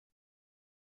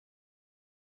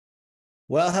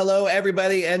Well, hello,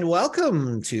 everybody, and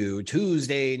welcome to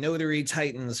Tuesday Notary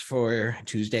Titans for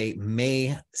Tuesday,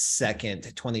 May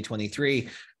 2nd, 2023.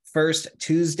 First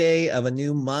Tuesday of a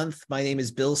new month. My name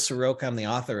is Bill Soroka. I'm the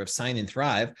author of Sign and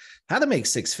Thrive, How to Make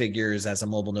Six Figures as a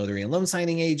Mobile Notary and Loan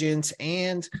Signing Agent,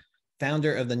 and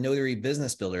founder of the Notary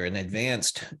Business Builder, an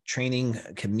advanced training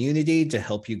community to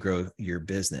help you grow your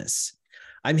business.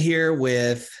 I'm here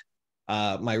with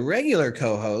my regular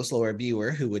co-host, Laura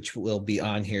Biewer, which will be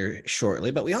on here shortly.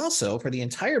 But we also, for the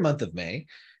entire month of May,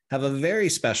 have a very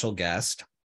special guest,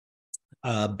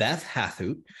 Beth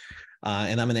Hathut.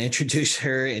 And I'm going to introduce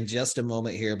her in just a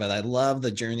moment here. But I love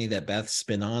the journey that Beth's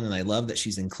been on, and I love that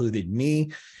she's included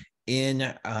me in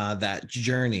that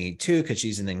journey too, because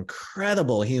she's an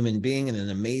incredible human being and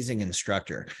an amazing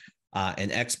instructor, an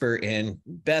expert in,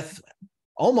 Beth,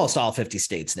 almost all 50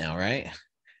 states now, right?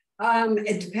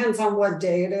 It depends on what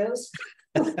day it is.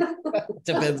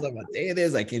 Depends on what day it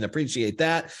is. I can appreciate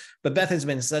that. But Beth has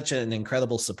been such an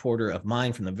incredible supporter of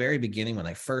mine from the very beginning when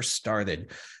I first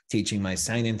started teaching my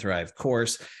Sign and Thrive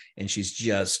course. And she's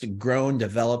just grown,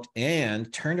 developed,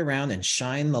 and turned around and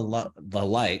shined the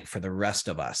light for the rest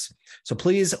of us. So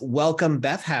please welcome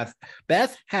Beth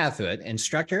Hathut,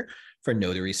 instructor for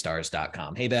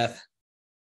NotaryStars.com. Hey, Beth.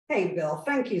 Hey, Bill,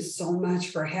 thank you so much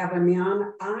for having me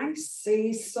on. I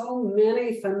see so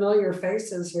many familiar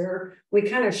faces here. We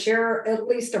kind of share at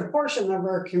least a portion of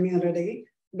our community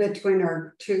between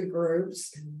our two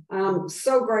groups. I'm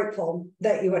so grateful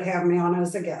that you would have me on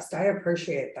as a guest. I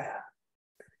appreciate that.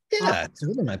 Yeah, it's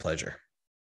really my pleasure.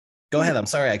 Go ahead. I'm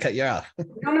sorry I cut you off.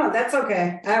 No, that's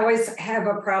okay. I always have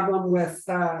a problem with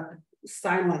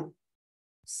silent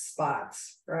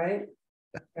spots, right?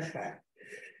 Okay.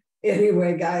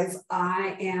 Anyway, guys,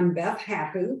 I am Beth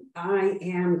Hathut. I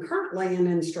am currently an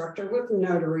instructor with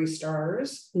Notary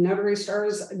Stars.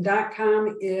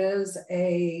 NotaryStars.com is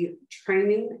a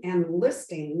training and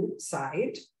listing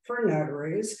site for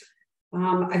notaries.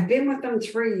 I've been with them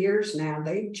 3 years now.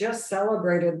 They just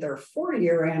celebrated their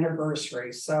 4-year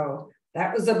anniversary. So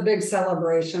that was a big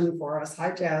celebration for us. Hi,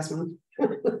 Jasmine.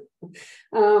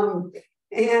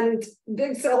 And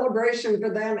big celebration for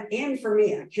them and for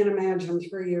me. I can't imagine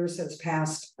 3 years has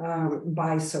passed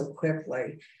by so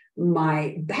quickly.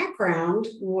 My background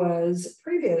was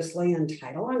previously in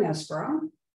title and escrow.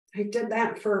 I did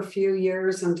that for a few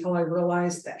years until I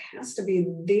realized that has to be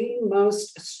the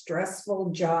most stressful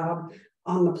job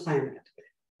on the planet.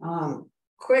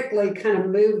 Quickly kind of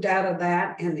moved out of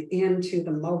that and into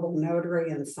the mobile notary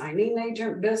and signing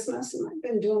agent business. And I've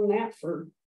been doing that for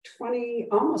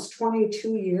almost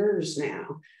 22 years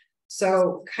now.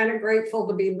 So kind of grateful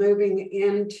to be moving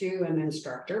into an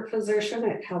instructor position.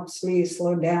 It helps me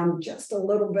slow down just a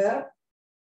little bit.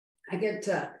 I get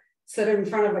to sit in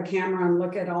front of a camera and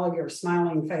look at all your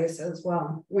smiling faces.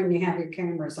 Well, when you have your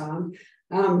cameras on,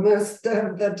 most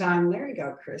of the time. There you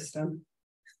go, Kristen.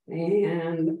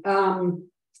 And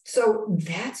so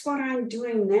that's what I'm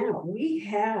doing now. We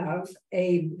have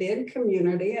a big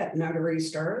community at Notary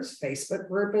Stars, Facebook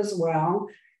group as well.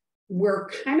 We're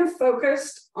kind of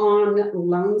focused on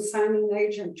loan signing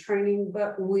agent training,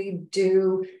 but we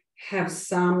do have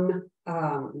some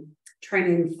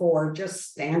training for just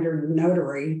standard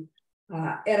notary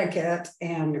etiquette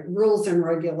and rules and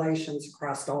regulations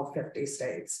across all 50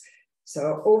 states.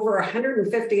 So over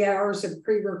 150 hours of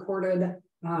pre-recorded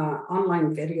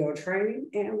online video training,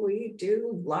 and we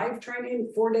do live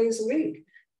training 4 days a week.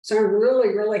 So I'm really,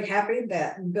 really happy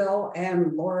that Bill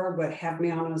and Laura would have me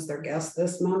on as their guest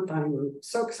this month. I'm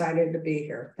so excited to be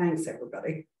here. Thanks,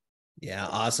 everybody. Yeah,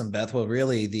 awesome, Beth. Well,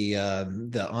 really, the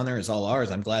honor is all ours.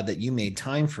 I'm glad that you made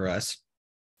time for us,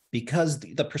 because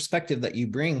the perspective that you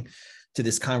bring to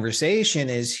this conversation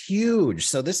is huge.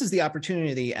 So this is the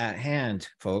opportunity at hand,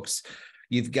 folks.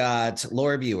 You've got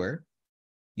Laura Biewer,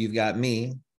 you've got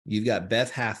me, you've got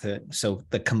Beth Hathut. So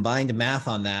the combined math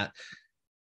on that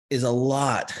is a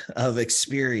lot of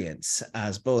experience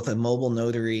as both a mobile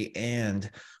notary and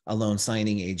a loan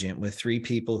signing agent, with 3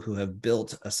 people who have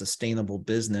built a sustainable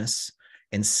business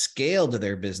and scaled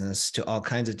their business to all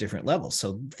kinds of different levels.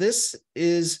 So this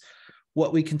is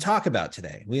what we can talk about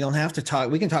today. We don't have to talk.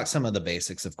 We can talk some of the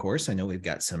basics, of course. I know we've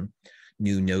got some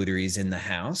new notaries in the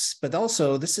house, but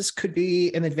also could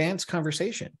be an advanced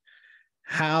conversation.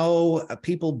 How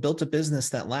people built a business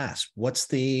that lasts. What's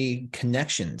the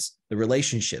connections, the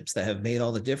relationships that have made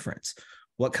all the difference?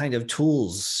 What kind of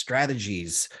tools,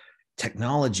 strategies,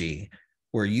 technology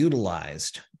were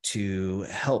utilized to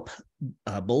help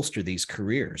bolster these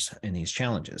careers and these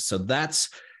challenges? So that's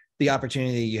the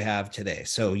opportunity you have today.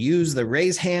 So use the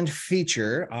raise hand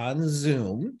feature on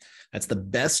Zoom. That's the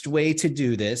best way to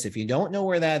do this. If you don't know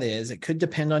where that is, it could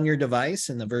depend on your device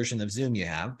and the version of Zoom you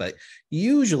have. But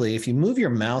usually, if you move your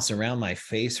mouse around my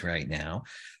face right now,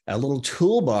 a little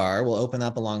toolbar will open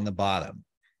up along the bottom,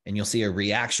 and you'll see a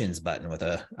reactions button with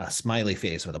a smiley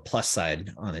face with a plus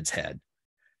sign on its head.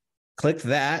 Click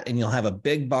that, and you'll have a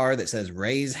big bar that says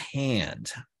raise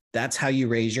hand. That's how you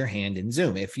raise your hand in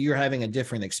Zoom. If you're having a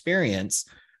different experience,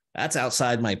 that's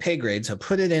outside my pay grade. So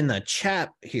put it in the chat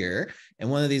here, and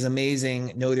one of these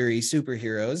amazing notary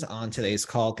superheroes on today's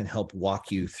call can help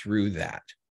walk you through that.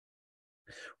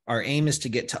 Our aim is to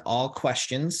get to all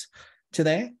questions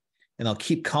today, and I'll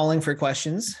keep calling for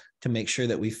questions to make sure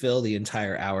that we fill the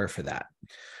entire hour for that.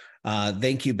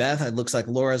 Thank you, Beth. It looks like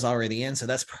Laura's already in, so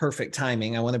that's perfect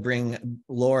timing. I want to bring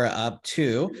Laura up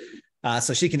too,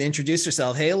 so she can introduce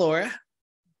herself. Hey, Laura.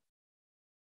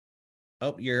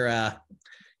 Oh,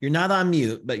 you're not on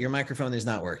mute, but your microphone is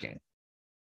not working.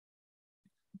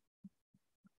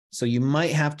 So you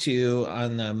might have to,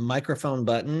 on the microphone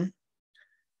button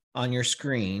on your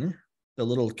screen, the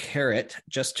little caret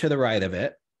just to the right of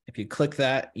it, if you click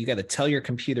that, you got to tell your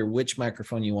computer which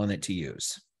microphone you want it to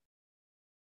use.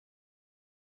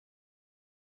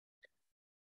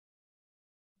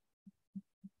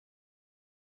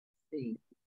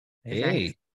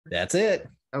 Hey, that's it.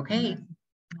 Okay,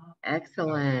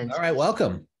 excellent. All right,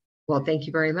 welcome. Well, thank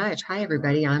you very much. Hi,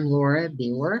 everybody. I'm Laura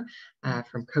Biewer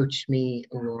from Coach Me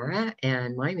Laura,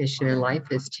 and my mission in life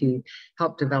is to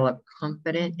help develop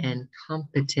confident and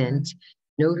competent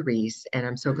notaries, and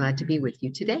I'm so glad to be with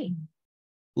you today.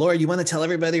 Laura, you want to tell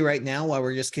everybody right now, while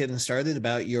we're just getting started,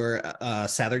 about your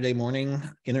Saturday morning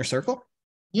inner circle?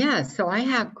 Yeah, so I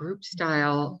have group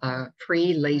style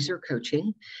free laser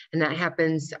coaching, and that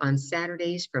happens on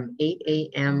Saturdays from 8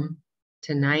 a.m.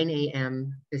 to 9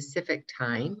 a.m. Pacific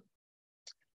time.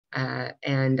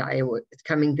 And it's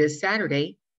coming this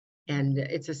Saturday, and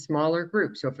it's a smaller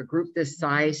group. So if a group this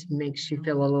size makes you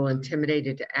feel a little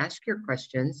intimidated to ask your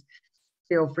questions,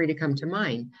 feel free to come to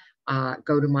mine.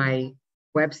 Go to my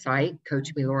website,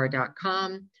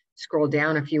 coachmelaura.com, scroll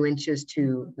down a few inches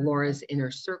to Laura's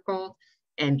Inner Circle,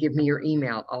 and give me your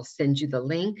email. I'll send you the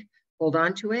link. Hold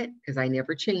on to it because I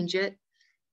never change it.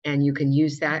 And you can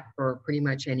use that for pretty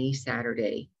much any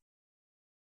Saturday.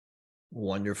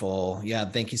 Wonderful. Yeah.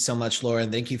 Thank you so much, Laura.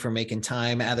 And thank you for making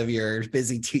time out of your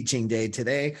busy teaching day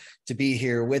today to be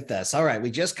here with us. All right. We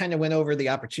just kind of went over the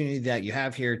opportunity that you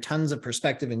have here, tons of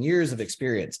perspective and years of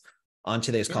experience on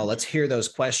today's call. Let's hear those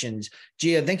questions.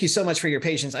 Gia, thank you so much for your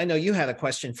patience. I know you had a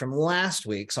question from last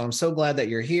week, so I'm so glad that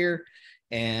you're here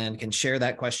and can share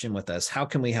that question with us. How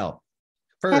can we help?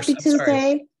 First, Happy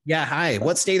Tuesday. Yeah. Hi.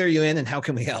 What state are you in and how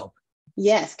can we help?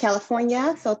 Yes,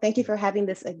 California. So thank you for having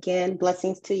this again.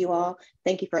 Blessings to you all.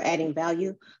 Thank you for adding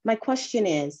value. My question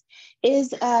is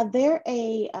there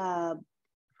a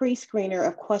pre-screener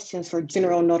of questions for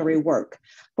general notary work?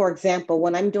 For example,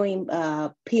 when I'm doing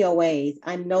POAs,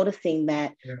 I'm noticing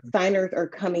that signers are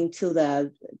coming to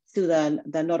the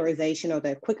notarization or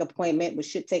the quick appointment, which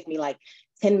should take me like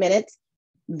 10 minutes.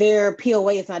 Their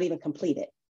POA is not even completed.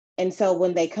 And so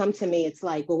when they come to me, it's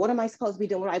like, well, what am I supposed to be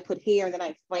doing? What do I put here? And then I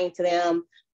explain to them,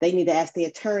 they need to ask the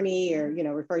attorney or,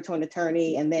 refer to an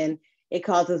attorney. And then it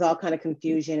causes all kind of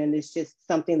confusion. And it's just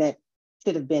something that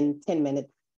should have been 10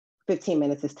 minutes, 15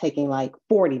 minutes is taking like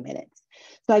 40 minutes.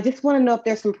 So I just want to know if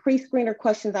there's some pre-screener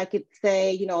questions I could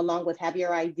say, along with have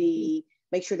your ID,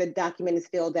 make sure the document is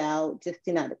filled out, just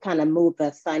to kind of move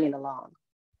the signing along.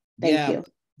 Thank you.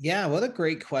 Yeah, what a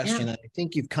great question. I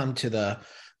think you've come to the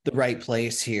right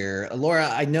place here. Laura,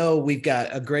 I know we've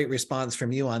got a great response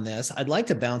from you on this. I'd like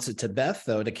to bounce it to Beth,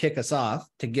 though, to kick us off,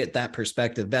 to get that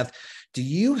perspective. Beth, do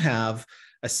you have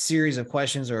a series of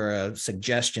questions or a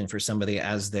suggestion for somebody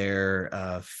as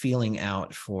they're feeling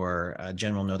out for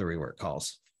general notary work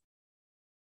calls?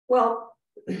 Well,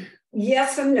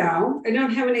 yes and no. I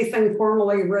don't have anything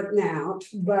formally written out,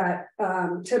 but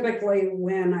typically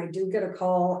when I do get a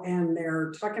call and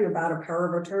they're talking about a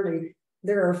power of attorney,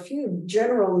 there are a few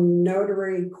general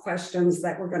notary questions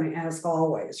that we're going to ask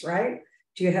always, right?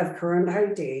 Do you have current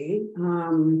ID?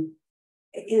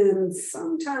 And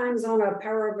sometimes on a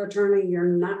power of attorney, you're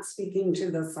not speaking to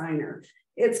the signer.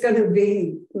 It's going to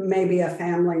be maybe a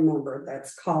family member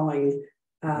that's calling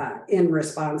in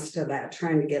response to that,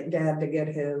 trying to get dad to get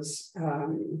his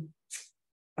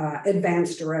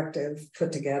advance directive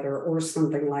put together or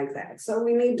something like that. So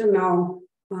we need to know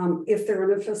if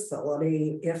they're in a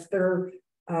facility, if they're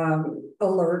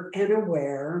alert and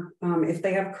aware, if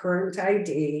they have current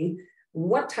ID,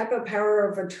 what type of power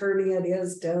of attorney it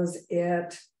is. Does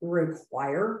it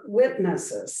require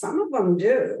witnesses? Some of them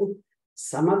do.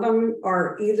 Some of them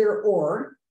are either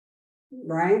or,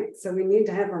 right? So we need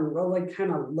to have them really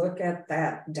kind of look at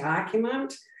that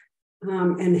document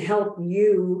and help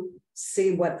you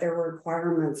see what their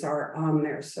requirements are on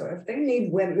there. So if they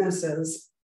need witnesses,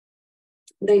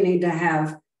 they need to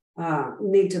have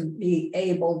need to be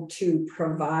able to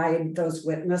provide those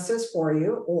witnesses for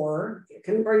you, or you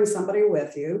can bring somebody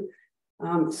with you.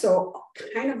 So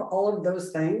kind of all of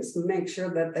those things, make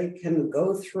sure that they can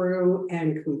go through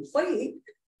and complete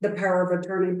the power of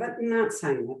attorney, but not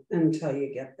sign it until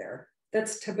you get there.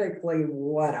 That's typically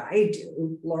what I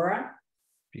do, Laura.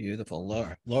 Beautiful,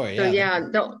 Laura. Laura, So yeah.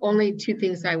 the only two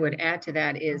things I would add to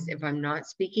that is if I'm not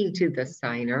speaking to the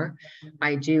signer,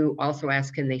 I do also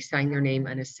ask, can they sign their name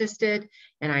unassisted?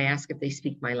 And I ask if they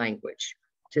speak my language,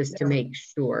 just to make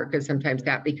sure, because sometimes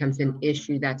that becomes an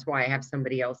issue. That's why I have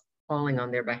somebody else calling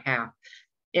on their behalf.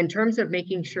 In terms of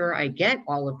making sure I get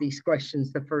all of these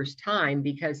questions the first time,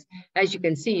 because as you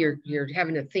can see, you're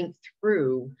having to think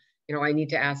through, you know, I need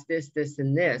to ask this, this,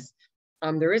 and this.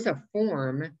 There is a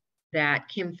form that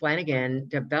Kim Flanagan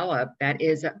developed that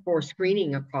is for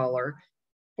screening a caller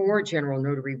for general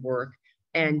notary work.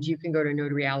 And you can go to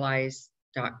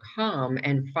notaryallies.com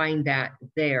and find that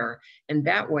there. And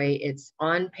that way it's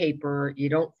on paper, you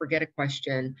don't forget a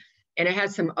question. And it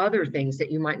has some other things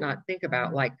that you might not think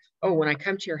about, like, oh, when I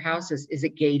come to your house, is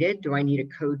it gated? Do I need a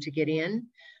code to get in?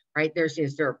 Right?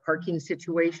 Is there a parking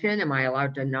situation? Am I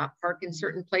allowed to not park in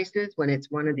certain places when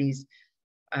it's one of these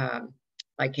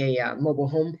like a mobile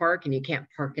home park and you can't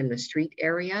park in the street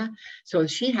area? So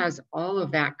she has all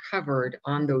of that covered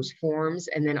on those forms.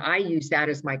 And then I use that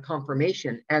as my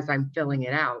confirmation as I'm filling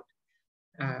it out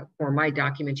for my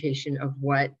documentation of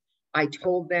what I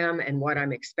told them and what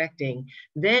I'm expecting.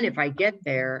 Then if I get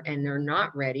there and they're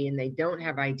not ready and they don't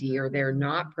have ID or they're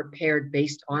not prepared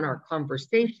based on our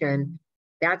conversation,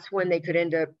 that's when they could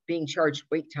end up being charged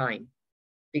wait time,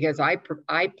 because I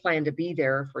plan to be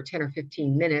there for 10 or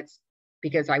 15 minutes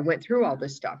because I went through all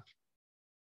this stuff.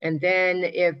 And then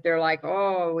if they're like,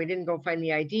 oh, we didn't go find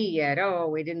the ID yet, oh,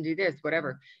 we didn't do this,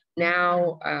 whatever.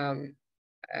 Now, I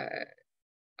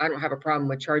don't have a problem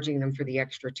with charging them for the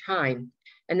extra time.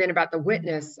 And then about the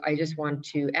witness, I just want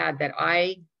to add that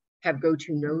I have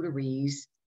go-to notaries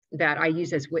that I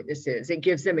use as witnesses. It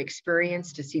gives them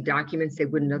experience to see documents they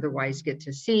wouldn't otherwise get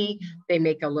to see. They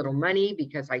make a little money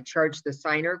because I charge the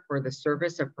signer for the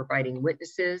service of providing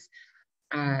witnesses.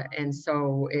 And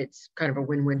so it's kind of a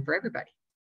win-win for everybody.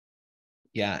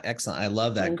 Yeah, excellent. I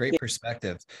love that. Great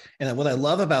perspective. And what I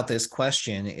love about this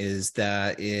question is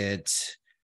that it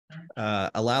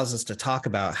allows us to talk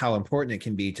about how important it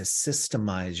can be to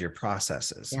systemize your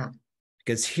processes. Yeah.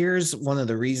 Because here's one of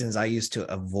the reasons I used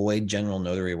to avoid general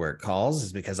notary work calls,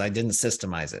 is because I didn't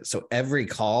systemize it. So every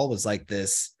call was like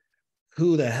this,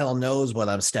 who the hell knows what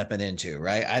I'm stepping into,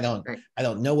 right? I don't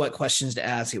know what questions to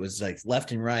ask. It was like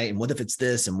left and right. And what if it's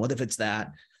this? And what if it's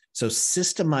that? So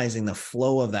systemizing the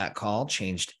flow of that call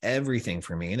changed everything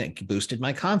for me. And it boosted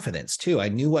my confidence too. I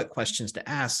knew what questions to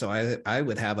ask. So I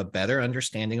would have a better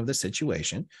understanding of the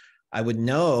situation. I would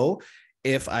know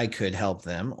if I could help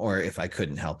them or if I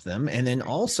couldn't help them. And then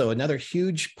also another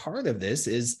huge part of this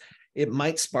is it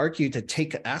might spark you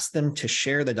to ask them to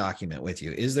share the document with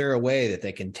you. Is there a way that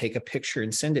they can take a picture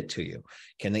and send it to you?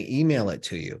 Can they email it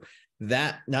to you?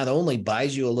 That not only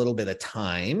buys you a little bit of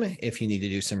time if you need to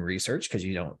do some research because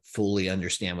you don't fully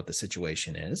understand what the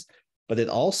situation is, but it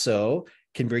also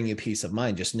can bring you peace of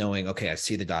mind just knowing, okay, I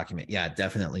see the document. Yeah, it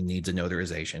definitely needs a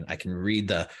notarization. I can read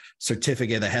the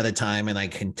certificate ahead of time and I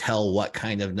can tell what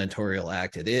kind of notarial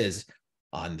act it is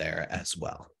on there as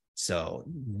well. So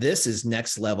this is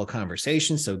next level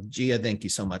conversation. So Gia, thank you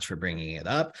so much for bringing it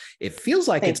up. It feels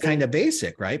like it's kind of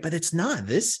basic, right? But it's not.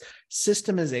 This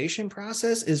systemization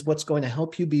process is what's going to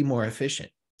help you be more efficient,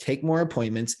 take more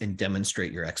appointments, and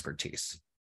demonstrate your expertise.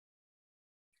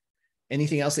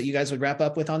 Anything else that you guys would wrap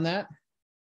up with on that?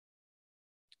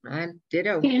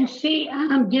 Ditto. Can she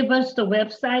give us the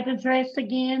website address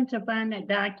again to find that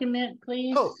document,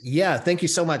 please? Oh, yeah. Thank you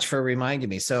so much for reminding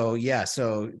me. So yeah,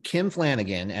 so Kim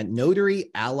Flanagan at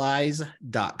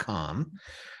notaryallies.com.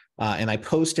 And I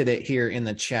posted it here in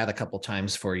the chat a couple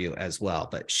times for you as well,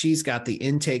 but she's got the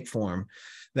intake form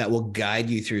that will guide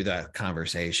you through the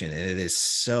conversation. And it is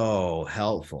so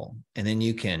helpful. And then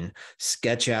you can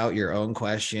sketch out your own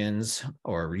questions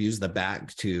or use the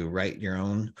back to write your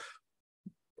own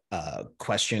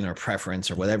question or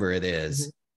preference or whatever it is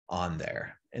on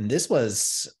there. And this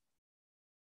was,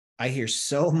 I hear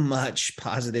so much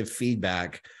positive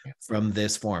feedback from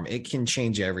this form. It can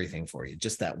change everything for you.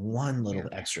 Just that one little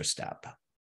extra step.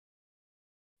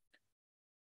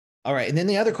 All right. And then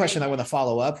the other question I want to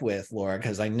follow up with, Laura,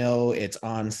 because I know it's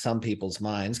on some people's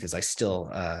minds, because I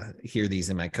still hear these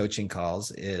in my coaching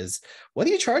calls, is what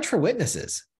do you charge for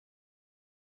witnesses?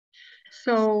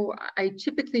 So I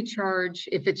typically charge,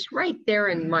 if it's right there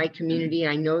in my community,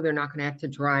 I know they're not going to have to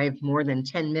drive more than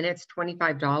 10 minutes,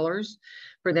 $25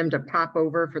 for them to pop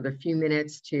over for the few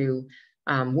minutes to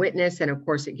witness. And of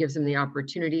course, it gives them the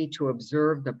opportunity to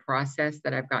observe the process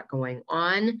that I've got going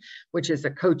on, which is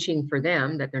a coaching for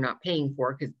them that they're not paying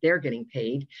for because they're getting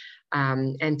paid,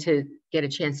 and to get a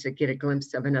chance to get a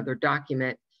glimpse of another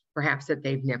document, perhaps that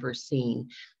they've never seen.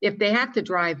 If they have to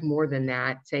drive more than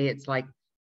that, say it's like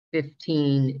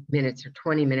 15 minutes or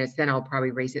 20 minutes, then I'll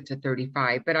probably raise it to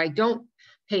 35. But I don't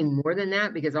pay more than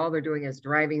that because all they're doing is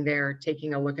driving there,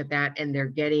 taking a look at that, and they're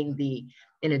getting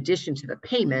in addition to the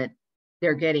payment,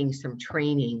 they're getting some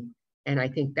training. And I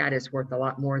think that is worth a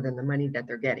lot more than the money that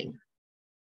they're getting.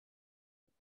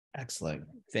 Excellent.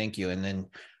 Thank you. And then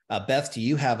Beth, do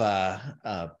you have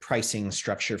a pricing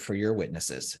structure for your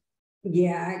witnesses?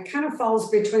 Yeah, it kind of falls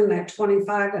between that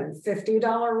 $25 and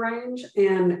 $50 range.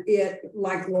 And it,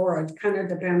 like Laura, it kind of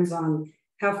depends on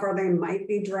how far they might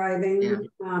be driving,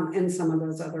 and some of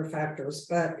those other factors.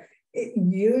 But it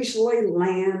usually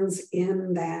lands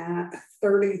in that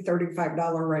 $30,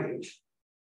 $35 range.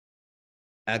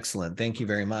 Excellent. Thank you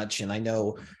very much. And I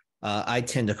know I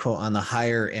tend to quote on the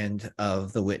higher end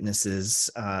of the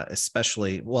witnesses,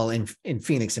 especially, well, in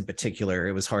Phoenix in particular,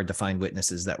 it was hard to find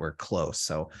witnesses that were close.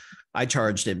 So I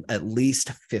charged at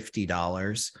least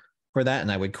 $50 for that.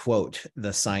 And I would quote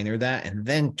the signer that. And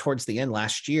then towards the end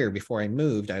last year, before I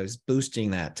moved, I was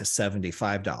boosting that to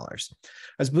 $75. I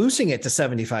was boosting it to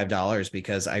 $75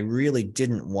 because I really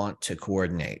didn't want to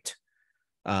coordinate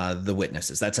the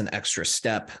witnesses. That's an extra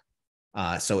step.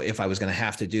 So if I was going to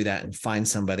have to do that and find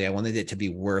somebody, I wanted it to be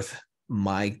worth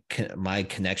my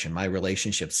connection, my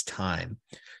relationship's time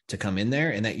to come in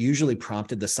there. And that usually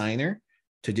prompted the signer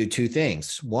to do two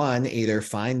things. One, either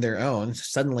find their own.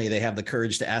 Suddenly they have the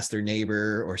courage to ask their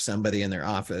neighbor or somebody in their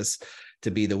office to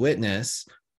be the witness,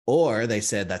 or they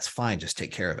said, that's fine, just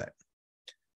take care of it.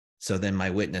 So then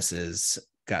my witnesses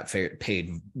got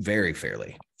paid very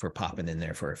fairly for popping in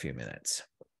there for a few minutes.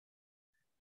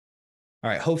 All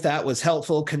right. Hope that was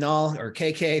helpful. Kunal or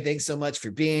KK, thanks so much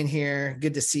for being here.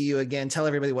 Good to see you again. Tell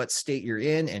everybody what state you're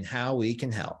in and how we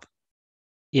can help.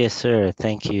 Yes, sir.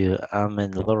 Thank you. I'm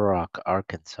in Little Rock,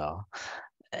 Arkansas,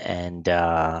 and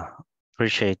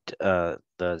appreciate the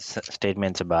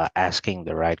statements about asking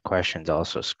the right questions,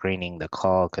 also screening the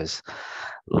call, because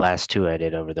last two I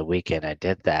did over the weekend, I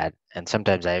did that. And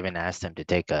sometimes I even asked them to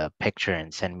take a picture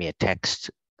and send me a text,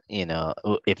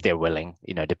 if they're willing,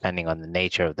 depending on the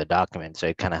nature of the document. So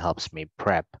it kind of helps me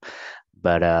prep.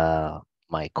 But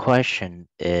my question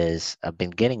is, I've been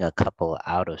getting a couple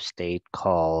out-of-state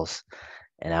calls,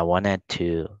 and I wanted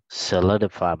to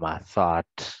solidify my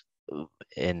thought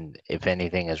in if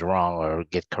anything is wrong or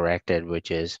get corrected, which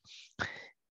is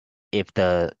if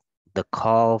the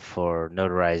call for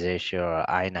notarization or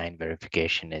I-9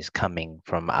 verification is coming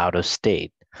from out of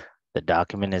state, the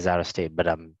document is out of state, but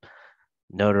I'm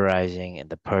notarizing and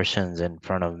the person's in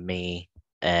front of me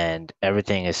and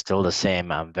everything is still the same.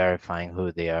 I'm verifying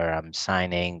who they are. I'm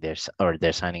signing, they're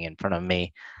signing in front of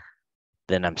me.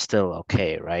 Then I'm still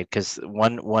okay, right? Because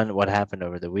what happened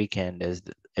over the weekend is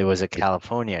it was a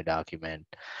California document,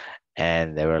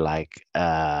 and they were like,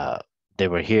 they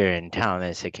were here in town.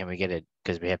 They said, "Can we get it?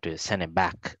 Because we have to send it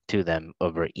back to them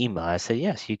over email." I said,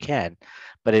 "Yes, you can,"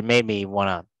 but it made me want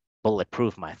to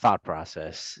bulletproof my thought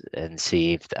process and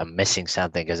see if I'm missing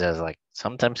something, because I was like,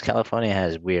 sometimes California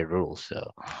has weird rules,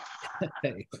 so.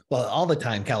 Well, all the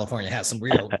time, California has some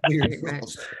weird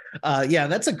rules. Yeah,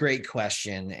 that's a great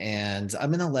question. And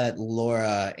I'm going to let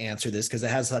Laura answer this because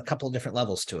it has a couple of different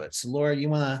levels to it. So Laura, you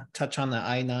want to touch on the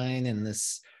I-9 and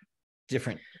this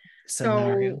different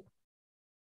scenario? So,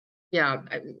 yeah,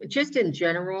 just in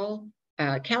general,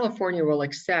 California will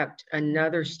accept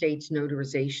another state's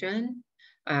notarization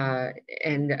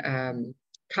and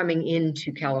coming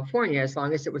into California as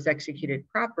long as it was executed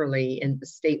properly in the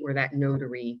state where that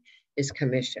notary is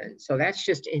commissioned. So that's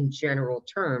just in general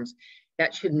terms.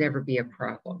 That should never be a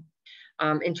problem.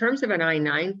 In terms of an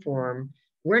I-9 form,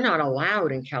 we're not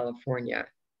allowed in California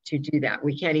to do that.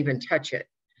 We can't even touch it.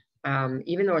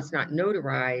 Even though it's not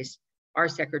notarized, our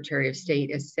Secretary of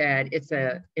State has said it's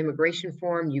an immigration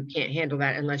form. You can't handle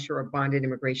that unless you're a bonded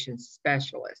immigration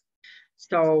specialist.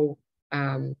 So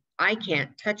I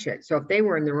can't touch it. So if they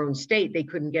were in their own state, they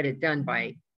couldn't get it done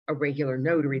by a regular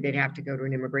notary, they'd have to go to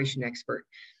an immigration expert.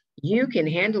 You can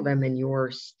handle them in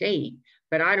your state,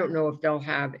 but I don't know if they'll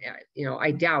have,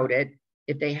 I doubt it,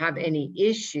 if they have any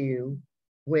issue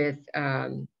with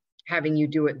having you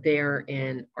do it there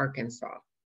in Arkansas.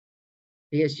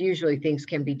 Because usually things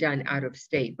can be done out of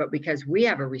state, but because we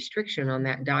have a restriction on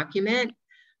that document,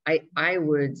 I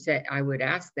would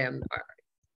ask them,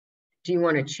 do you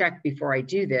want to check before I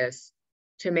do this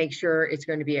to make sure it's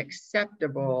going to be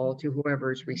acceptable to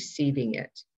whoever's receiving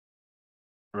it?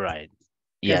 Right.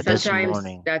 Yeah, this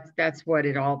morning. That's what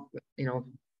it all,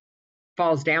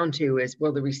 falls down to is,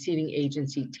 will the receiving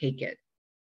agency take it?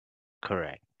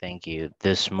 Correct. Thank you.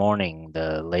 This morning,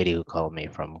 the lady who called me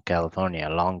from California,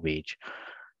 Long Beach,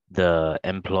 the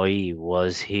employee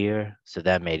was here, so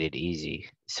that made it easy.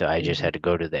 So I just had to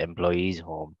go to the employee's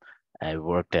home. I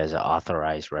worked as an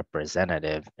authorized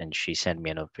representative, and she sent me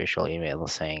an official email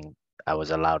saying I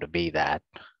was allowed to be that.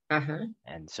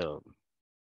 And so,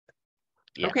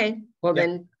 yeah. Okay. Well,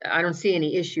 then I don't see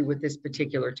any issue with this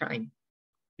particular time.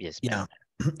 Yes, ma'am.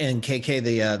 Yeah. And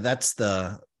KK, that's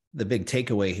the big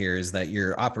takeaway here is that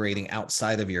you're operating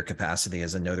outside of your capacity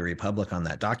as a notary public on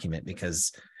that document,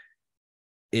 because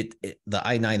the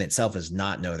I-9 itself is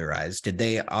not notarized. Did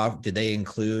they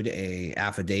include a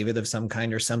affidavit of some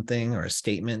kind or something, or a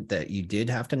statement that you did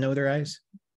have to notarize?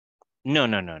 No.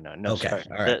 Okay. Sorry.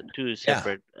 All right. Two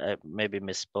separate, maybe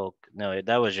misspoke. No,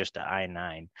 that was just the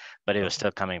I-9, but it was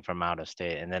still coming from out of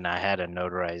state. And then I had a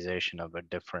notarization of a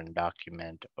different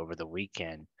document over the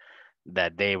weekend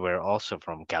that they were also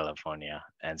from California.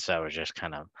 And so I was just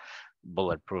kind of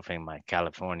bulletproofing my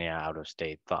California out of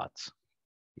state thoughts.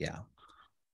 Yeah.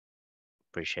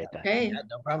 Appreciate that. Okay. Yeah,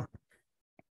 no problem.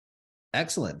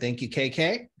 Excellent. Thank you,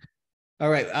 KK. All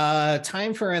right.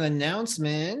 Time for an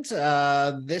announcement.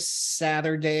 This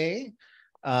Saturday,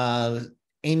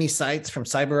 Amy Seitz from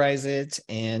Cyberize It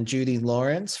and Judy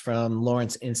Lawrence from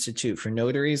Lawrence Institute for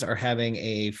Notaries are having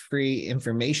a free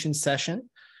information session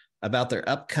about their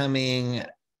upcoming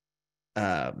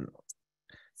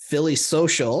Philly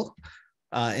Social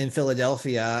in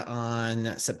Philadelphia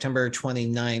on September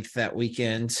 29th, that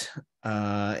weekend.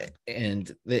 And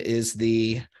it is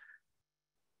the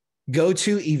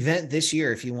go-to event this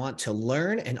year if you want to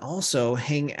learn and also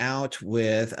hang out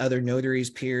with other notaries,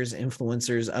 peers,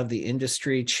 influencers of the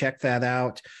industry. Check that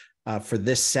out for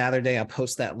this Saturday. I'll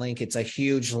post that link. It's a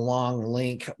huge, long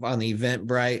link on the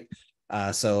Eventbrite.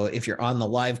 So if you're on the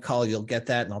live call, you'll get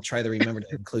that, and I'll try to remember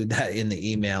to include that in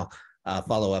the email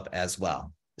follow-up as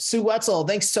well. Sue Wetzel,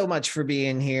 thanks so much for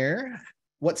being here.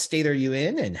 What state are you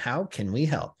in, and how can we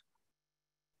help?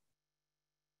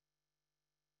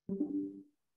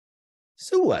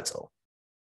 Sue Wetzel,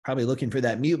 probably looking for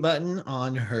that mute button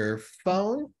on her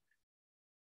phone.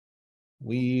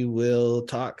 We will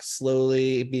talk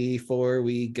slowly before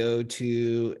we go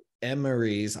to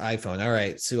Emery's iPhone. All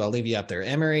right, Sue, I'll leave you up there.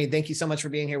 Emery, thank you so much for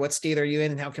being here. What state are you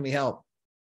in, and how can we help?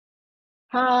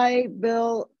 Hi,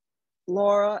 Bill,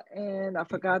 Laura, and I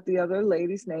forgot the other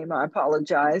lady's name. I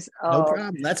apologize. No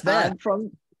problem. That's Beth. I'm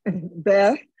from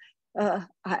Beth. I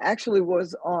actually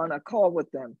was on a call with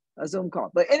them, a Zoom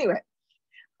call. But anyway,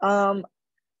 I'm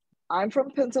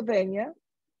from Pennsylvania,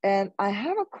 and I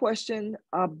have a question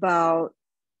about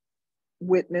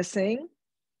witnessing.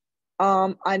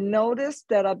 I noticed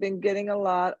that I've been getting a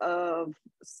lot of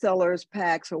sellers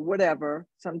packs or whatever,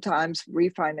 sometimes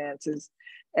refinances,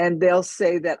 and they'll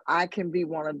say that I can be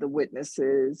one of the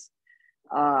witnesses,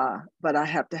 but I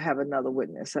have to have another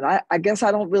witness. And I guess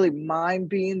I don't really mind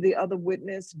being the other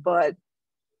witness, but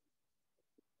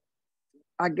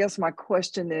I guess my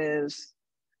question is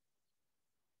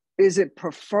it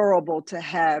preferable to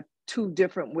have two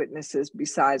different witnesses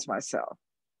besides myself?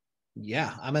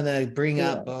 Yeah, I'm going to bring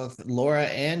up both Laura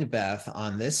and Beth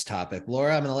on this topic.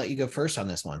 Laura, I'm going to let you go first on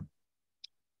this one.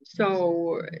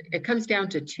 So it comes down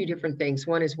to two different things.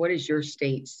 One is, what does your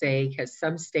state say? Because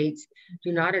some states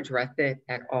do not address it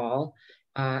at all.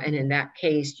 And in that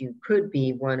case, you could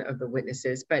be one of the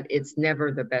witnesses, but it's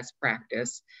never the best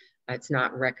practice. It's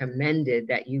not recommended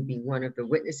that you be one of the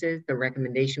witnesses. The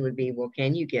recommendation would be, well,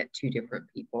 can you get two different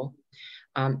people?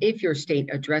 If your state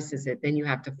addresses it, then you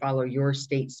have to follow your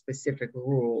state specific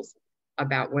rules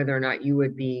about whether or not you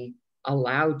would be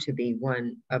allowed to be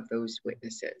one of those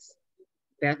witnesses.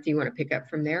 Beth, do you want to pick up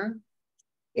from there?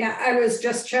 Yeah, I was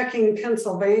just checking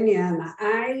Pennsylvania, and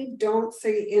I don't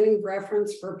see any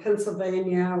reference for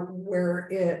Pennsylvania where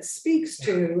it speaks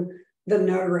to the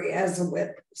notary as a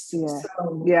witness. Yeah.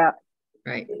 So yeah.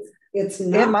 Right. It's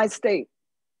not. In my state.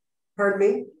 Pardon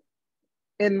me?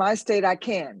 In my state, I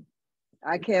can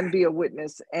be a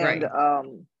witness and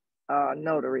right.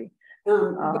 Notary.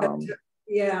 But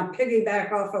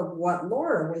piggyback off of what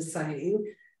Laura was saying.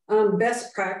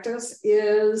 Best practice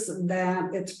is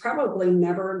that it's probably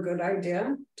never a good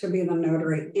idea to be the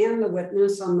notary and the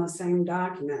witness on the same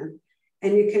document.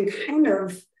 And you can kind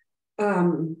of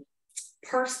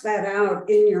parse that out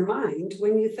in your mind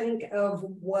when you think of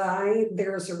why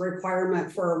there's a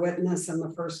requirement for a witness in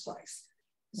the first place.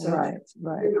 So, right.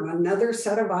 You know, another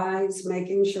set of eyes,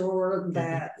 making sure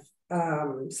that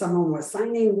someone was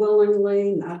signing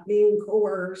willingly, not being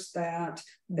coerced, that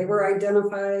they were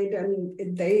identified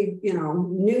and they, you know,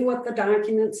 knew what the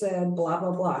document said, blah,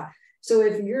 blah, blah. So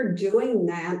if you're doing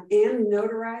that and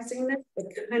notarizing it,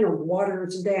 it kind of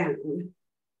waters down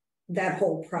that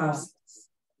whole process.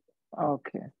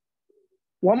 Okay.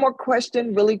 One more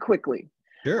question really quickly.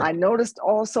 Sure. I noticed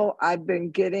also I've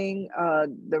been getting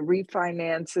the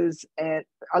refinances and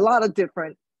a lot of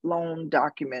different loan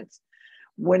documents.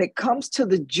 When it comes to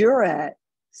the jurat,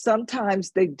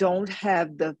 sometimes they don't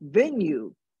have the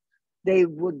venue. They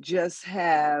would just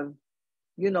have,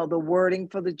 you know, the wording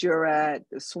for the jurat,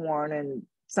 the sworn and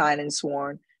signed and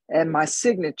sworn, and my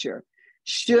signature.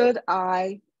 Should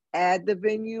I add the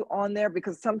venue on there?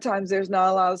 Because sometimes there's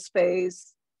not a lot of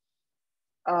space.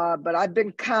 But I've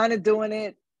been kind of doing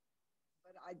it.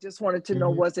 But I just wanted to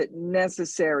know, was it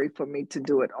necessary for me to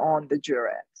do it on the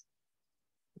jurat?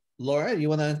 Laura, you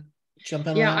want to jump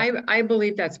in? Yeah, I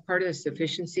believe that's part of the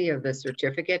sufficiency of the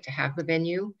certificate to have the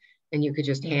venue, and you could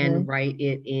just hand write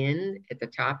it in at the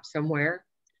top somewhere.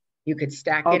 You could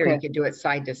stack it, or you could do it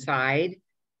side to side.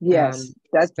 Yes,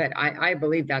 but I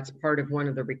believe that's part of one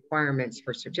of the requirements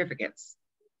for certificates.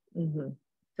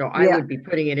 So I would be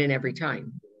putting it in every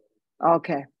time.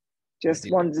 Okay, just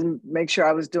wanted to make sure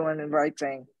I was doing the right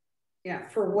thing. Yeah,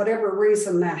 for whatever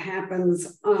reason that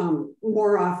happens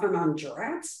more often on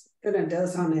jurats than it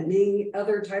does on any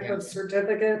other type of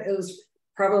certificate, is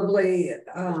probably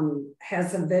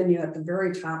has a venue at the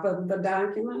very top of the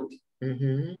document,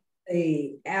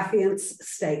 the affiant's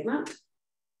statement,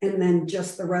 and then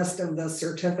just the rest of the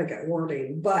certificate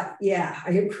wording. But yeah,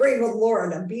 I agree with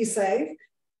Laura, to be safe,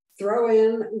 throw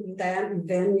in that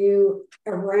venue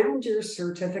around your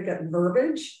certificate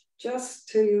verbiage just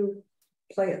to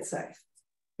play it safe.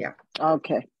 Yeah.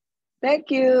 Okay.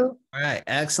 Thank you. All right.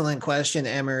 Excellent question,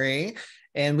 Emery.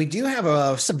 And we do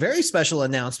have some very special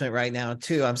announcement right now,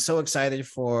 too. I'm so excited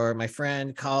for my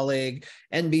friend, colleague,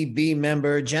 NBB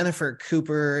member, Jennifer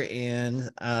Cooper in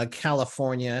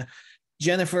California.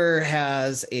 Jennifer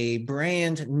has a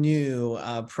brand new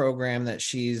program that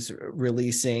she's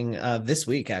releasing this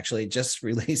week, actually, just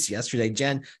released yesterday.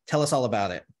 Jen, tell us all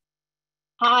about it.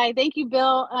 Hi, thank you,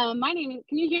 Bill. My name is,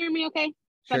 can you hear me okay?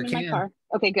 Sure I'm in can. my car.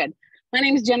 Okay, good. My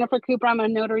name is Jennifer Cooper. I'm a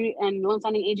notary and loan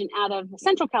signing agent out of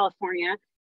Central California.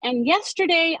 And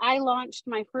yesterday I launched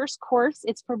my first course.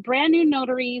 It's for brand new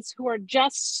notaries who are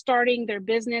just starting their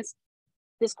business.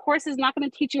 This course is not going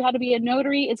to teach you how to be a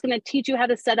notary. It's going to teach you how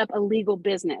to set up a legal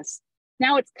business.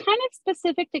 Now, it's kind of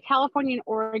specific to California and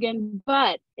Oregon,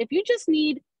 but if you just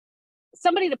need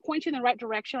somebody to point you in the right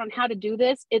direction on how to do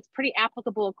this, it's pretty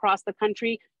applicable across the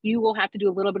country. You will have to do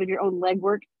a little bit of your own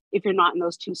legwork if you're not in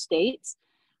those two states.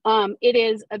 It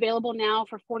is available now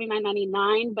for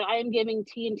 $49.99, but I am giving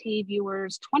TNT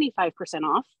viewers 25%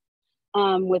 off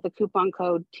with a coupon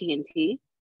code TNT.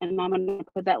 And I'm going to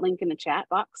put that link in the chat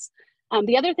box.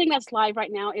 The other thing that's live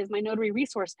right now is my notary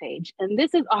resource page. And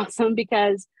this is awesome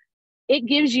because it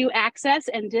gives you access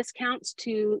and discounts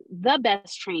to the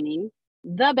best training,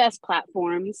 the best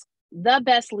platforms, the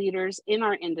best leaders in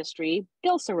our industry.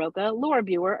 Bill Soroka, Laura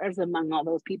Biewer is among all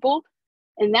those people.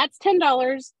 And that's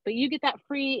 $10, but you get that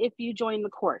free if you join the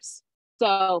course.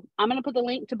 So I'm going to put the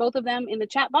link to both of them in the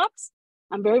chat box.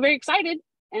 I'm very, very excited.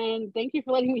 And thank you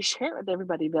for letting me share it with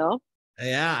everybody, Bill.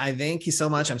 Yeah, I thank you so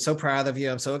much. I'm so proud of you.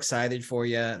 I'm so excited for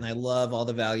you. And I love all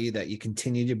the value that you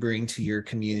continue to bring to your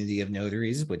community of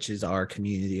notaries, which is our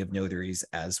community of notaries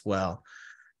as well.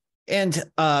 And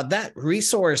that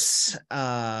resource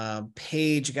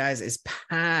page, guys, is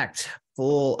packed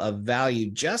full of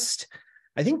value.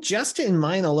 I think just in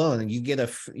mine alone, you get a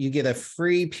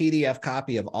free PDF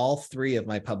copy of all 3 of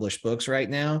my published books right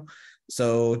now.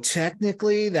 So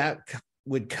technically that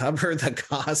would cover the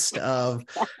cost of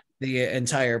the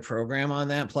entire program on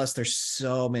that. Plus there's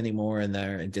so many more in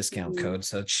there and discount codes.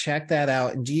 So check that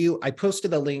out. And I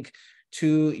posted a link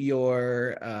to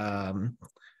your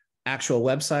actual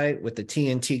website with the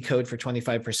TNT code for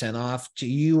 25% off. Do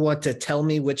you want to tell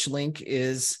me which link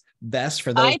is best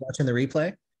for those watching the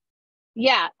replay?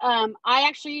 Yeah, I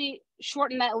actually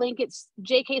shortened that link. It's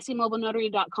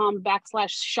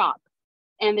jkcmobilenotary.com/shop.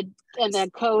 And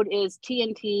the code is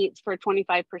TNT. It's for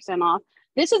 25% off.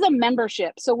 This is a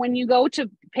membership. So when you go to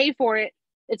pay for it,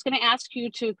 It's going to ask you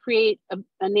to create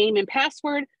a name and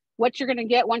password. What you're going to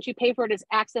get once you pay for it is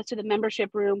access to the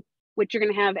membership room, which you're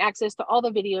going to have access to all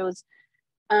the videos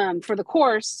for the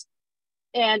course.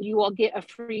 And you will get a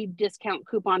free discount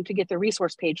coupon to get the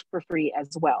resource page for free as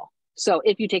well. So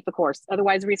if you take the course,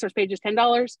 otherwise the resource page is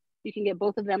 $10. You can get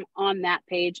both of them on that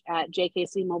page at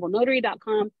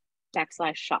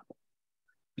jkcmobilenotary.com/shop.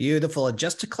 Beautiful. And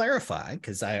just to clarify,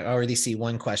 because I already see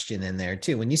one question in there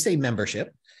too. When you say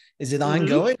membership, is it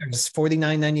ongoing or is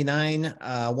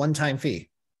 $49.99 one-time fee?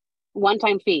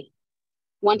 One-time fee.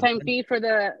 One-time fee for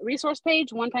the resource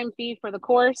page, one-time fee for the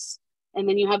course. And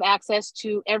then you have access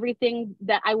to everything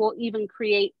that I will even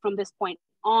create from this point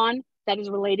on that is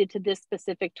related to this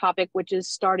specific topic, which is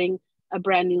starting a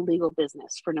brand new legal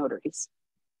business for notaries.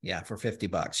 Yeah, for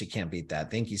 $50. You can't beat that.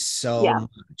 Thank you so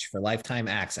much for lifetime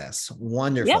access.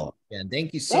 Wonderful. And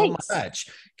thank you so much.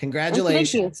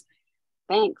 Congratulations.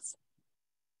 Thanks.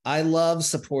 I love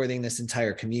supporting this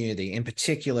entire community. In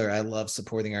particular, I love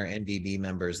supporting our NVB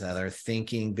members that are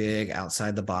thinking big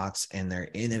outside the box and they're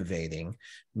innovating,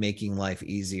 making life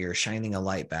easier, shining a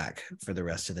light back for the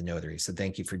rest of the notaries. So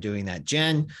thank you for doing that,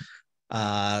 Jen.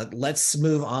 Let's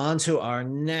move on to our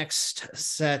next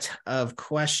set of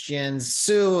questions.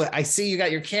 Sue, I see you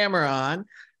got your camera on.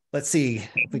 Let's see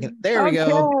if we can. There we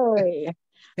go.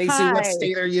 Hey, Sue, what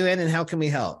state are you in and how can we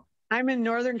help? I'm in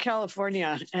Northern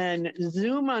California and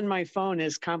Zoom on my phone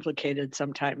is complicated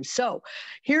sometimes. So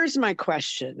here's my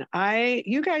question.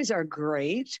 You guys are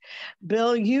great.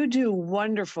 Bill, you do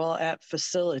wonderful at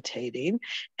facilitating.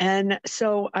 And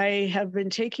so I have been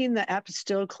taking the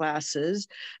apostille classes.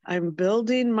 I'm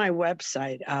building my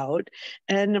website out.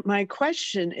 And my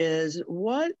question is,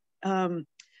 what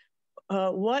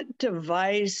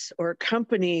device or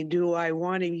company do I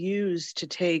want to use to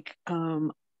take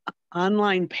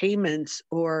online payments,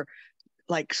 or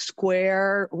like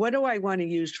Square? What do I want to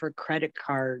use for credit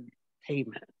card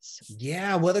payments?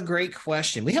 Yeah, what a great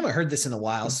question. We haven't heard this in a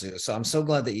while, Sue. So I'm so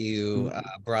glad that you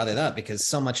brought it up because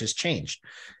so much has changed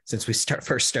since we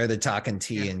first started talking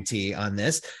TNT on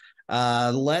this.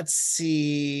 Let's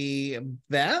see,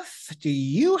 Beth, do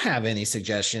you have any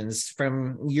suggestions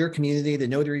from your community, the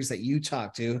notaries that you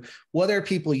talk to? What are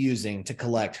people using to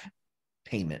collect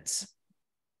payments?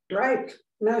 Right.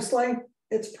 Mostly,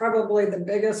 it's probably the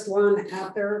biggest one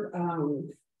out there.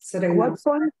 What's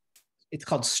one? It's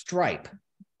called Stripe.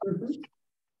 Mm-hmm.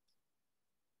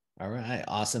 All right,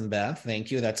 awesome, Beth. Thank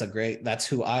you. That's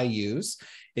who I use.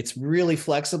 It's really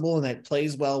flexible and it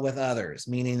plays well with others,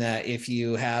 meaning that if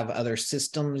you have other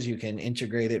systems, you can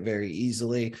integrate it very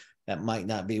easily. That might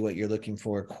not be what you're looking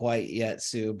for quite yet,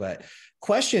 Sue. But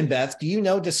question, Beth, do you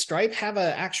know, does Stripe have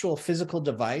an actual physical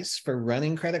device for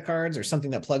running credit cards or something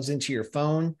that plugs into your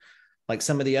phone like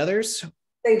some of the others?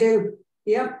 They do.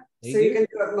 Yep. You can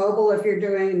do it mobile if you're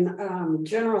doing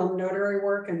general notary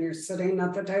work and you're sitting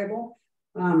at the table.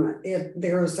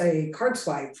 There's a card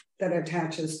swipe that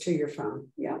attaches to your phone.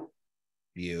 Yeah.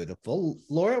 Beautiful.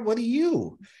 Laura, what do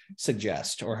you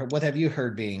suggest or what have you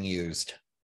heard being used?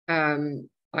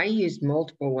 I use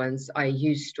multiple ones. I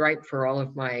use Stripe for all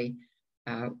of my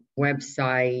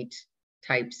website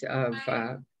types of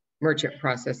merchant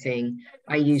processing.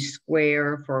 I use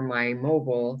Square for my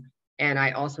mobile, and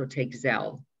I also take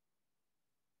Zelle.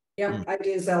 Yeah, I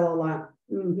do Zelle a lot.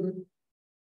 Mm-hmm.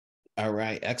 All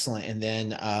right, excellent. And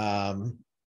then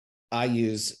I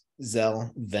use Zelle.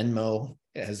 Venmo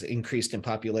has increased in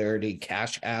popularity,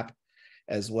 Cash App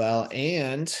as well.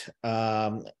 And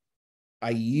I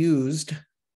used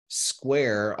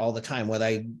Square all the time.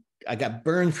 I got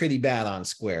burned pretty bad on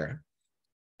Square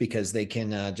because they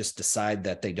can just decide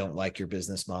that they don't like your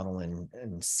business model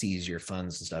and seize your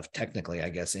funds and stuff. Technically, I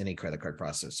guess any credit card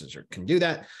processor can do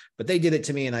that, but they did it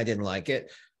to me and I didn't like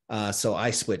it. So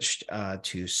I switched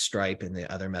to Stripe and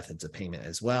the other methods of payment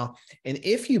as well. And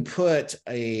if you put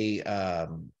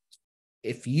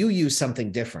if you use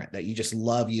something different that you just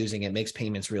love using, it makes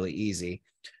payments really easy.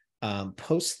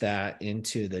 Post that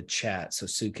into the chat so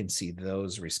Sue can see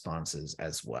those responses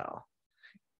as well.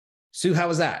 Sue, how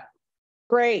was that?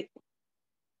 Great.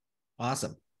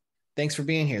 Awesome. Thanks for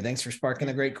being here. Thanks for sparking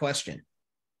a great question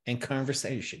and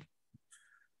conversation.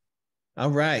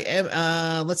 All right.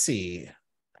 Let's see.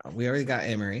 We already got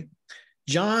Emery.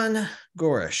 John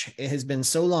Gorish, it has been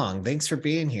so long. Thanks for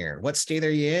being here. What state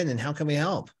are you in and how can we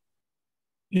help?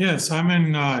 Yes, I'm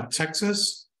in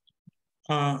Texas.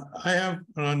 I have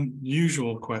an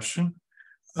unusual question.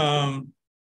 The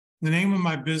name of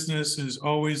my business is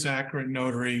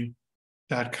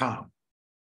alwaysaccuratenotary.com.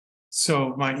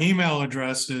 So my email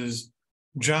address is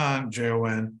John,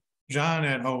 Jon, John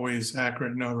at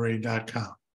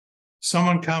alwaysaccuratenotary.com.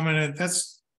 Someone commented,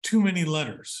 that's too many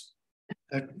letters.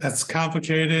 That's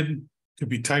complicated, could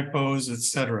be typos,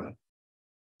 etc.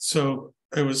 So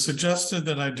it was suggested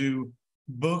that I do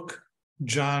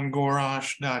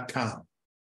bookjohngorosh.com.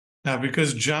 Now,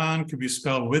 because John could be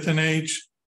spelled with an H,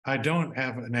 I don't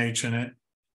have an H in it.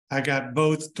 I got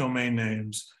both domain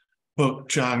names,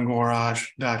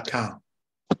 bookjohngorosh.com.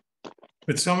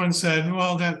 But someone said,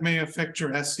 well, that may affect your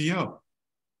SEO.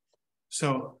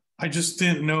 So I just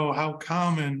didn't know how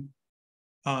common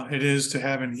it is to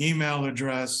have an email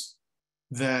address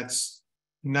that's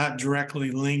not directly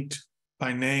linked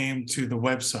by name to the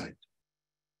website.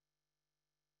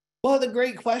 Well, the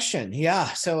great question. Yeah.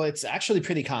 So it's actually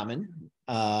pretty common.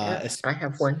 I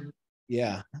have one.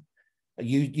 Yeah.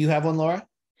 You have one, Laura?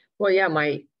 Well, yeah,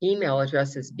 my email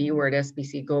address is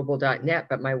biewer@sbcglobal.net,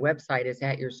 but my website is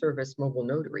at your service mobile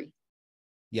notary.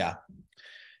 Yeah.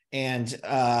 And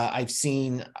I've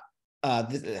seen,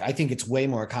 I think it's way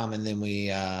more common than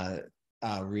we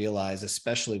realize,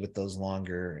 especially with those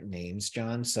longer names,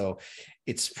 John. So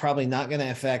it's probably not going to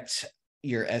affect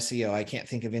your SEO. I can't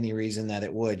think of any reason that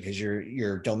it would, because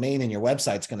your domain and your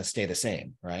website's going to stay the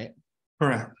same, right?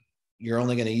 Correct. You're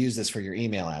only going to use this for your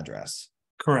email address.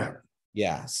 Correct.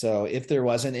 Yeah. So if there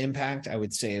was an impact, I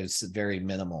would say it's very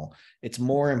minimal. It's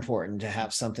more important to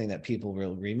have something that people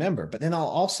will remember. But then I'll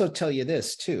also tell you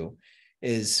this too,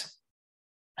 is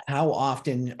how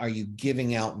often are you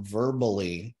giving out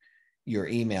verbally your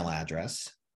email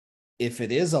address? If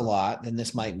it is a lot, then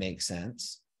this might make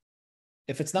sense.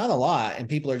 If it's not a lot and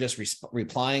people are just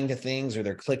replying to things, or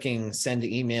they're clicking send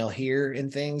to email here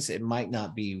and things, it might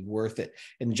not be worth it.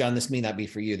 And John, this may not be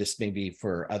for you. This may be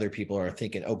for other people who are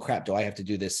thinking, oh crap, do I have to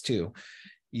do this too?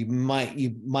 You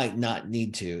might not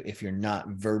need to if you're not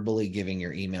verbally giving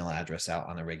your email address out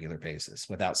on a regular basis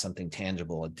without something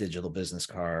tangible, a digital business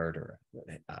card or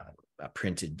a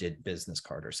printed business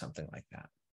card or something like that.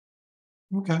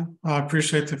 Okay. I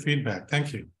appreciate the feedback.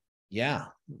 Thank you. Yeah,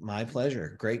 my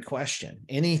pleasure. Great question.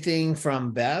 Anything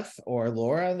from Beth or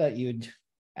Laura that you'd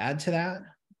add to that?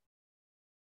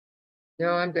 No,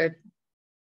 I'm good.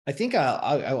 I think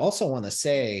I also want to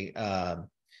say,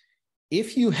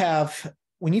 if you have,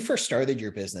 when you first started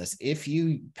your business, if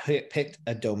you picked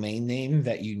a domain name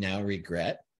that you now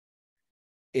regret,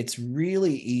 it's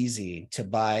really easy to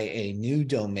buy a new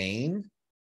domain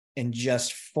and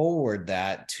just forward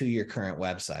that to your current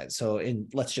website. So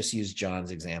let's just use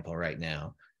John's example right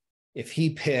now. If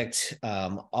he picked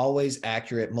always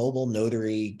accurate mobile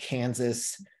notary,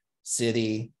 Kansas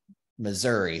City,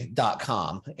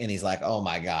 Missouri.com, and he's like, oh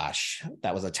my gosh,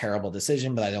 that was a terrible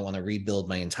decision, but I don't want to rebuild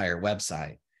my entire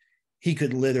website. He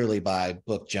could literally buy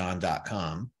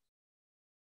bookjohn.com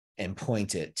and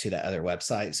point it to the other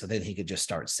website. So then he could just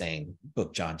start saying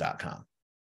bookjohn.com.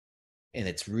 And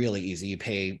it's really easy. You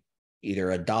pay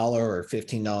either $1 or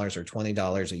 $15 or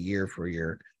 $20 a year for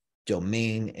your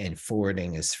domain, and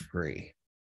forwarding is free.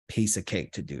 Piece of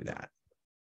cake to do that.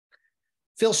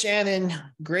 Phil Shannon,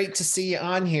 great to see you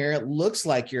on here. It looks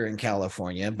like you're in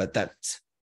California, but that's,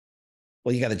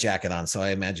 well, you got a jacket on, so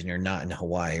I imagine you're not in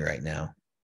Hawaii right now.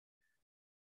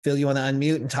 Phil, you want to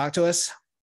unmute and talk to us?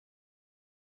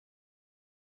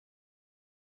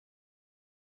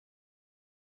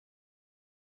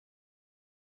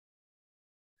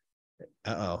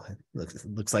 Uh-oh,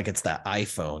 looks like it's that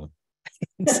iPhone.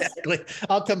 Exactly.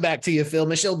 I'll come back to you, Phil.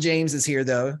 Michelle James is here,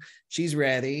 though. She's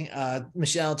ready.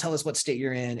 Michelle, tell us what state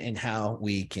you're in and how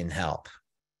we can help.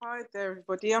 Hi there,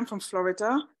 everybody. I'm from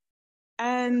Florida.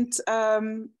 And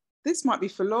this might be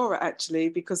for Laura, actually,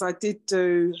 because I did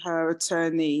do her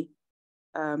attorney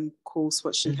course,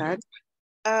 what she had.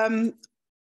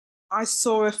 I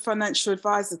saw a financial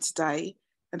advisor today,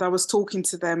 and I was talking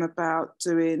to them about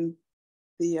doing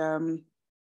the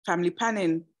family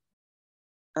planning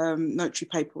notary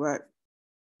paperwork.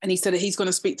 And he said that he's going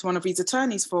to speak to one of his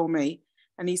attorneys for me.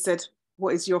 And he said,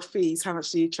 what is your fees? How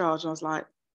much do you charge? And I was like,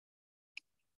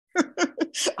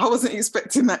 I wasn't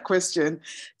expecting that question.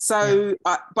 So,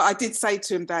 yeah. But I did say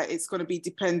to him that it's going to be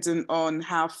dependent on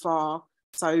how far.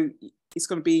 So it's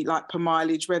going to be like per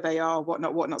mileage, where they are,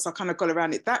 whatnot. So I kind of got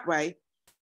around it that way.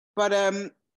 But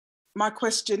my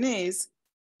question is,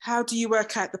 how do you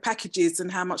work out the packages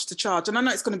and how much to charge? And I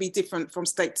know it's going to be different from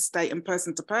state to state and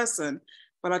person to person,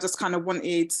 but I just kind of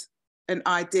wanted an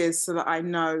idea so that I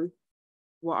know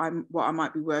what I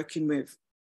might be working with,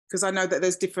 because I know that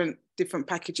there's different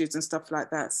packages and stuff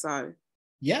like that. So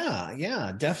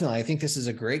yeah, definitely. I think this is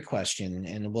a great question,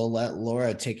 and we'll let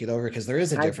Laura take it over, because there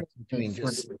is a difference between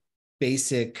just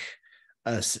basic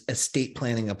estate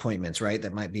planning appointments, right?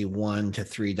 That might be 1 to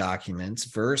 3 documents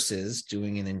versus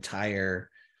doing an entire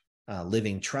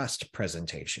living trust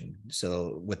presentation.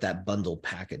 So with that bundled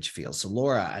package feel. So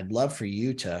Laura, I'd love for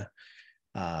you to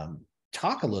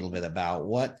talk a little bit about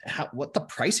what the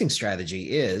pricing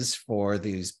strategy is for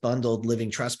these bundled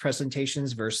living trust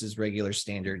presentations versus regular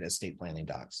standard estate planning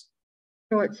docs.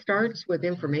 So it starts with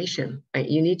information.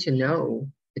 You need to know.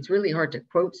 It's really hard to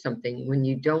quote something when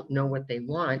you don't know what they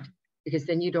want, because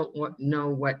then you don't know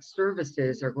what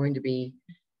services are going to be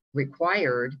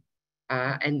required,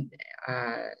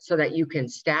 so that you can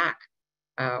stack.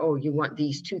 Oh, you want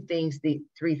these 2 things, the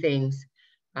 3 things.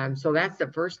 So that's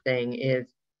the first thing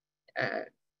is,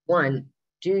 one,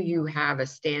 do you have a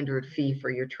standard fee for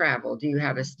your travel? Do you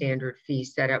have a standard fee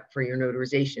set up for your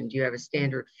notarization? Do you have a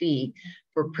standard fee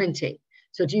for printing?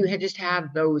 So do you just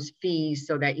have those fees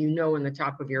so that you know in the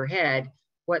top of your head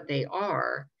what they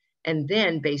are? And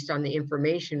then based on the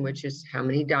information, which is how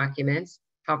many documents,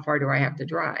 how far do I have to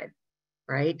drive,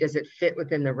 right? Does it fit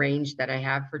within the range that I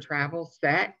have for travel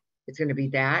set? It's going to be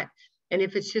that. And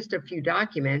if it's just a few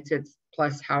documents, it's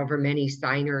plus however many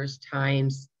signers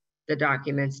times the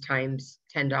documents times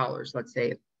 $10, let's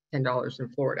say $10 in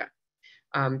Florida.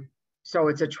 So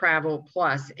it's a travel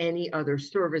plus any other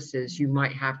services you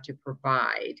might have to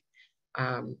provide.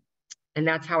 And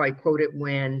that's how I quote it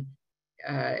when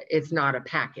it's not a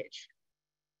package,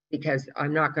 because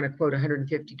I'm not going to quote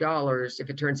 $150 if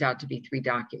it turns out to be 3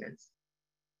 documents,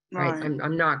 right?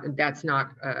 I'm not, that's not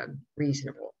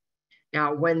reasonable.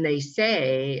 Now, when they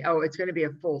say, oh, it's going to be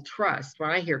a full trust,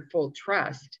 when I hear full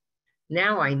trust,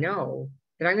 now I know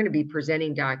that I'm going to be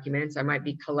presenting documents. I might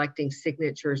be collecting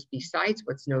signatures besides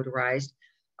what's notarized.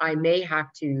 I may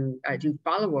have to do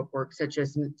follow-up work, such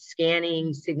as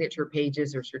scanning signature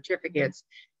pages or certificates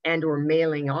and or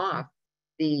mailing off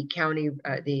the county,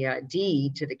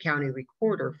 deed to the county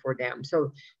recorder for them.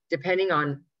 So depending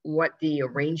on what the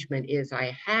arrangement is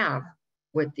I have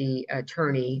with the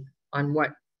attorney on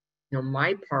what,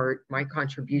 my part, my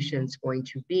contribution is going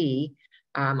to be,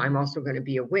 I'm also going to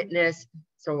be a witness.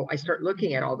 So I start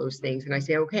looking at all those things and I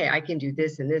say, okay, I can do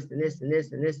this and this and this and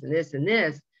this and this and this and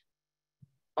this.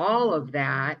 All of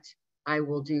that I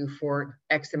will do for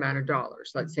X amount of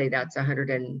dollars. Let's say that's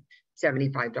 $175,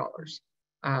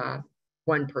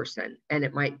 one person. And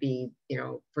it might be,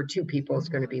 for 2 people, it's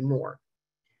going to be more.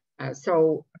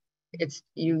 So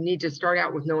you need to start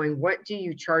out with knowing, what do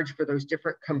you charge for those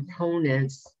different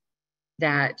components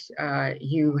that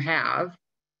you have?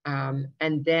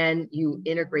 And then you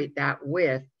integrate that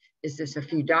with, is this a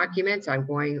few documents? I'm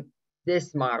going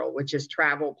this model, which is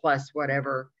travel plus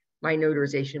whatever, my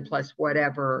notarization plus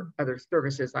whatever other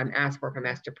services I'm asked for if I'm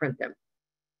asked to print them.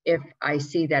 If I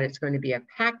see that it's going to be a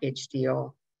package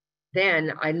deal,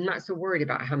 then I'm not so worried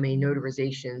about how many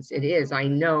notarizations it is. I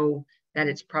know that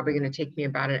it's probably going to take me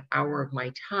about an hour of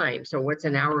my time. So what's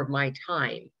an hour of my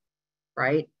time,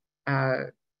 right?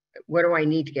 What do I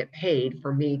need to get paid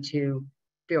for me to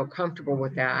feel comfortable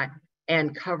with that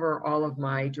and cover all of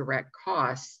my direct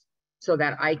costs, so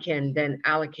that I can then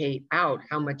allocate out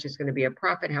how much is going to be a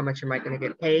profit, how much am I going to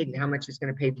get paid, and how much is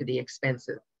going to pay for the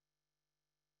expenses.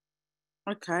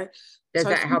 Okay. Does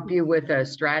that help you with a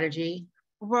strategy?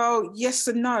 Well, yes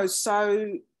and no.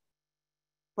 So,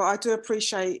 but I do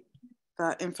appreciate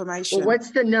that information. Well,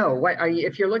 what's the no? What are you,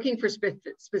 if you're looking for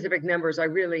specific numbers, I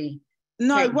really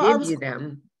can't give you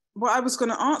them. What I was going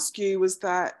to ask you was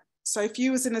that, so if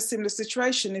you was in a similar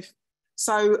situation,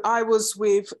 so I was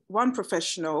with one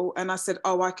professional and I said,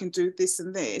 oh, I can do this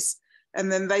and this.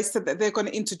 And then they said that they're going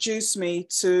to introduce me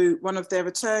to one of their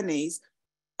attorneys.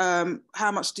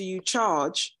 How much do you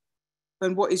charge?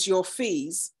 And what is your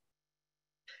fees?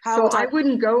 I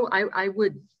wouldn't go, I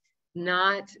would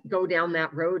not go down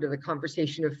that road of the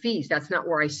conversation of fees. That's not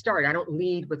where I start. I don't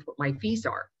lead with what my fees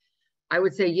are. I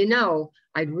would say,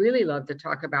 I'd really love to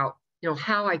talk about,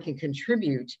 how I can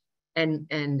contribute and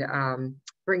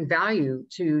bring value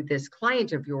to this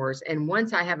client of yours. And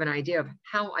once I have an idea of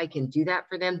how I can do that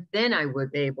for them, then I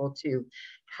would be able to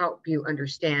help you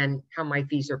understand how my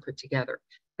fees are put together.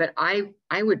 But I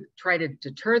would try to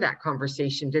deter that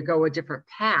conversation to go a different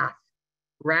path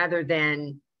rather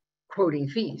than quoting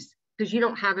fees, because you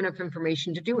don't have enough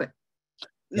information to do it.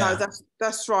 No,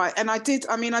 that's right. And I did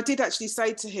actually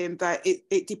say to him that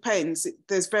it depends.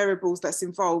 There's variables that's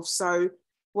involved. So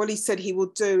what he said he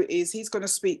will do is he's going to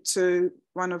speak to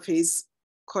one of his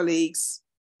colleagues,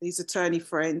 his attorney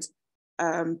friend,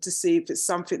 to see if it's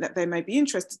something that they may be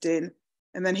interested in.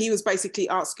 And then he was basically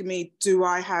asking me, do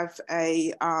I have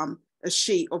a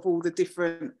sheet of all the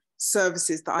different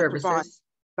services that I provide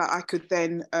that I could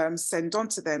then send on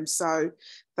to them? So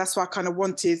that's why I kind of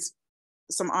wanted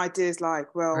some ideas,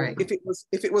 like, well, right, if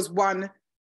it was one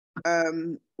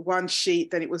one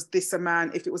sheet, then it was this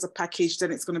amount. If it was a package,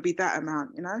 then it's going to be that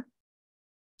amount, you know?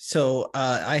 So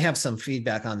I have some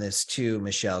feedback on this too,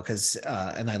 Michelle, because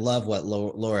and I love what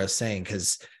Laura is saying,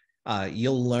 because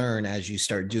you'll learn as you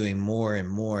start doing more and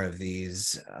more of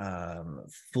these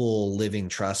full living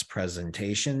trust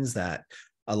presentations that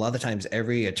a lot of times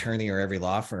every attorney or every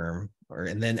law firm,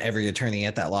 and then every attorney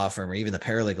at that law firm, or even the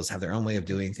paralegals, have their own way of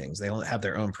doing things. They all have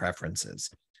their own preferences.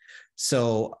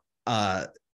 So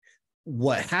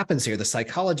what happens here, the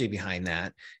psychology behind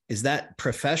that, is that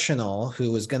professional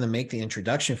who is going to make the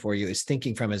introduction for you is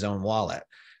thinking from his own wallet.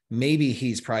 Maybe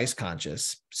he's price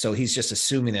conscious, so he's just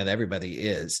assuming that everybody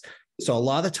is. So a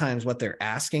lot of times what they're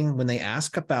asking when they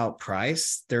ask about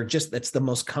price, that's the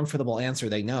most comfortable answer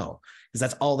they know, because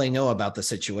that's all they know about the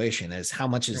situation is how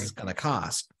much is this going to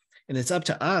cost. And it's up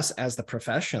to us as the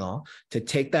professional to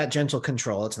take that gentle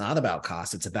control. It's not about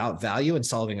cost, it's about value and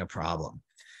solving a problem.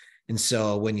 And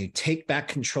so when you take back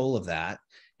control of that,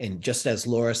 and just as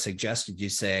Laura suggested, you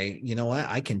say, you know what,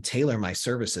 I can tailor my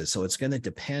services. So it's going to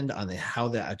depend on how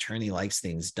the attorney likes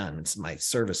things done. It's my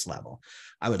service level.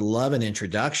 I would love an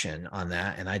introduction on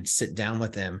that. And I'd sit down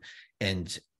with them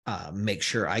and make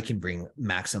sure I can bring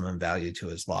maximum value to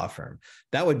his law firm.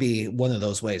 That would be one of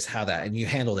those ways how that, and you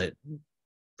handled it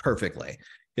perfectly,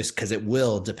 just because it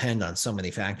will depend on so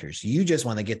many factors. You just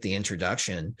want to get the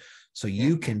introduction so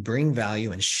you can bring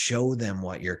value and show them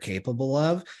what you're capable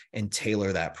of and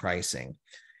tailor that pricing.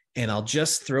 And I'll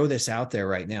just throw this out there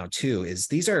right now too, is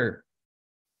these are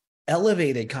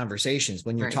elevated conversations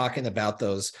when you're talking about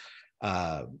those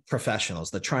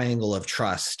professionals, the triangle of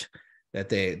trust, that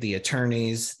the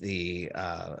attorneys, the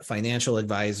financial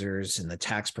advisors, and the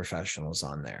tax professionals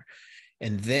on there.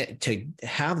 And then to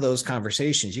have those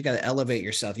conversations, you got to elevate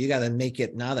yourself. You got to make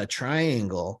it not a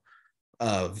triangle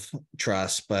of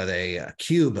trust, but a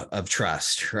cube of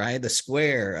trust, right? The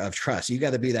square of trust. You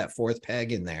got to be that fourth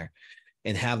peg in there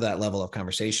and have that level of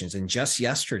conversations. And just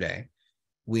yesterday,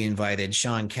 we invited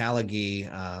Sean Callaghy,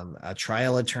 a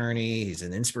trial attorney. He's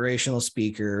an inspirational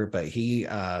speaker, but he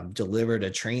delivered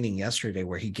a training yesterday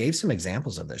where he gave some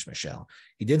examples of this, Michelle.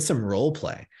 He did some role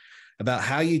play about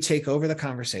how you take over the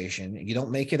conversation. You don't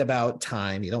make it about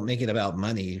time. You don't make it about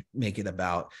money. You make it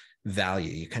about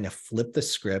value. You kind of flip the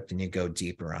script and you go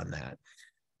deeper on that.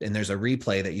 And there's a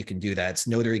replay that you can do that. It's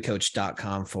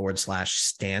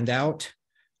notarycoach.com/standout.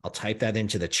 I'll type that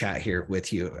into the chat here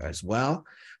with you as well.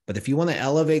 But if you want to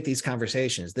elevate these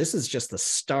conversations, this is just the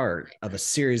start of a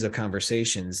series of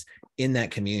conversations in that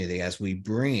community as we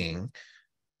bring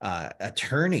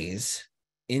attorneys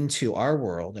into our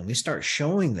world and we start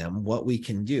showing them what we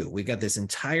can do. We got this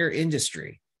entire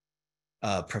industry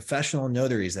of professional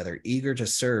notaries that are eager to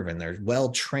serve, and they're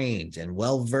well-trained and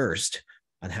well-versed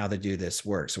on how to do this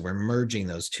work. So we're merging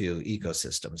those two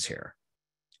ecosystems here.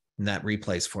 And that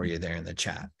replays for you there in the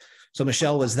chat. So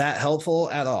Michelle, was that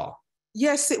helpful at all?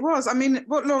 Yes, it was. I mean,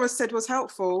 what Laura said was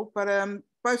helpful, but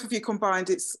both of you combined,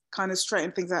 it's kind of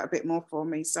straightened things out a bit more for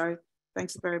me. So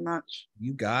thanks very much.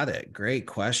 You got it. Great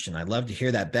question. I'd love to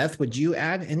hear that. Beth, would you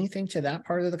add anything to that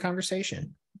part of the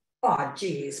conversation? Oh,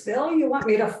 geez, Bill, you want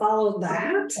me to follow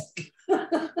that?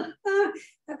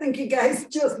 I think you guys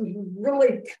just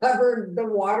really covered the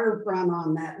waterfront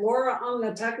on that. Laura on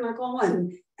the technical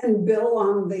and Bill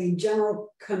on the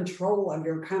general control of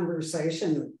your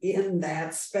conversation in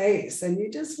that space. And you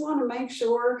just want to make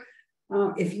sure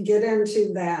if you get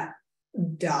into that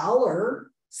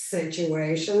dollar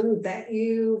situation that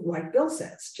you, like Bill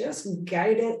says, just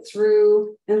guide it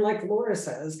through. And like Laura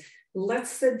says, let's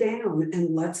sit down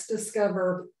and let's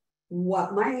discover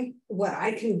what I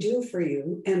can do for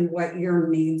you and what your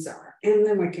needs are. And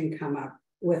then we can come up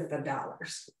with the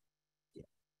dollars.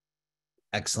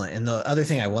 Excellent. And the other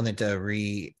thing I wanted to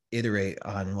reiterate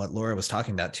on what Laura was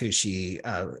talking about too, she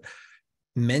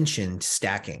mentioned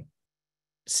stacking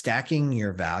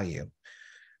your value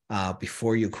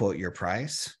before you quote your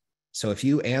price. So if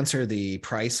you answer the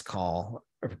price call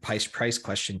or price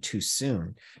question too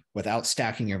soon without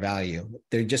stacking your value,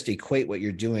 they just equate what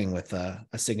you're doing with a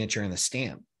signature and a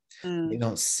stamp. They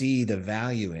don't see the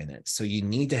value in it. So you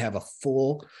need to have a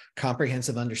full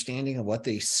comprehensive understanding of what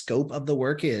the scope of the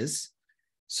work is,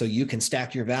 so you can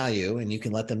stack your value and you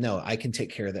can let them know, I can take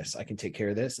care of this. I can take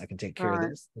care of this. I can take care of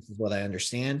this. This is what I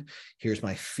understand. Here's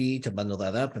my fee to bundle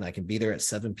that up, and I can be there at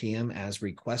 7 p.m. as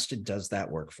requested. Does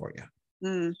that work for you?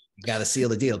 You got to seal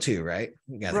the deal too, right?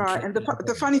 Right. And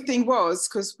the funny thing was,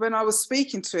 because when I was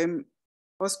speaking to him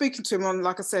on,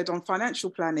 like I said, on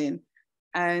financial planning,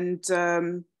 and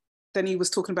then he was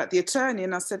talking about the attorney,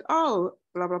 and I said, oh,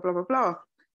 blah, blah, blah, blah, blah.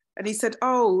 And he said,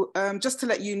 oh, just to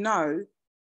let you know,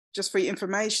 just for your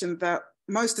information, that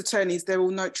most attorneys, they're all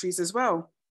notaries as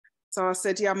well. So I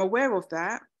said, yeah, I'm aware of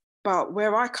that. But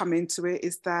where I come into it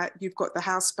is that you've got the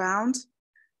housebound,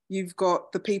 you've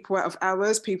got the people out of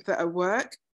hours, people that are at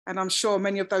work. And I'm sure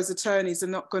many of those attorneys are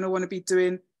not going to want to be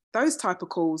doing those type of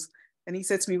calls. And he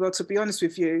said to me, well, to be honest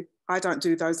with you, I don't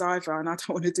do those either. And I don't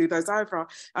want to do those either.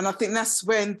 And I think that's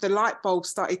when the light bulb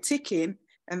started ticking.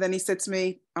 And then he said to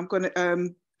me, I'm going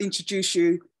to introduce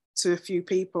you to a few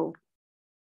people.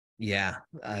 Yeah,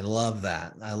 I love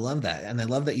that. I love that. And I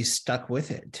love that you stuck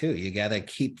with it too. You got to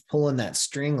keep pulling that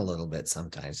string a little bit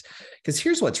sometimes. Because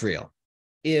here's what's real.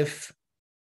 If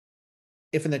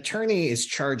an attorney is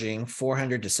charging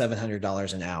 $400 to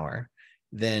 $700 an hour,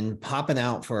 then popping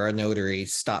out for a notary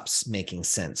stops making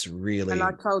sense, really. And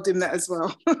I told him that as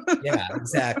well. Yeah,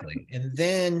 exactly. And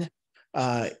then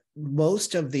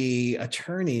most of the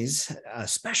attorneys,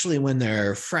 especially when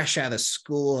they're fresh out of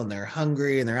school and they're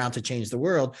hungry and they're out to change the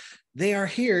world, they are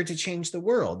here to change the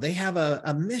world. They have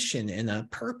a mission and a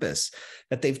purpose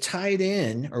that they've tied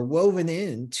in or woven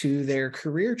into their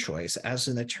career choice as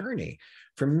an attorney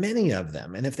for many of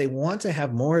them. And if they want to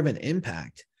have more of an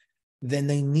impact, then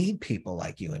they need people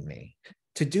like you and me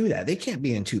to do that. They can't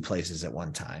be in two places at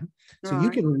one time. So you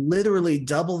can literally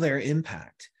double their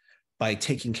impact by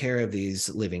taking care of these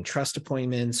living trust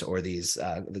appointments or these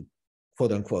the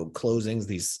quote unquote closings,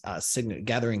 these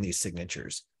gathering these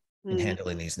signatures and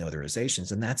handling these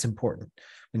notarizations. And that's important.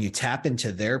 When you tap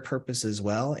into their purpose as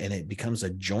well, and it becomes a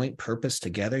joint purpose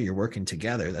together, you're working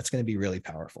together, that's going to be really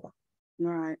powerful.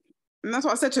 Right. And that's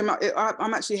what I said to him.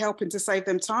 I'm actually helping to save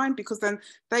them time because then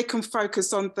they can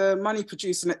focus on the money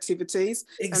producing activities.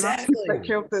 Exactly. And I can take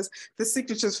care of the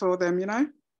signatures for them, you know?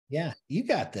 Yeah, you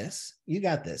got this. You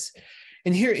got this.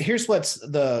 And here's what's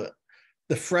the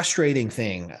frustrating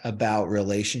thing about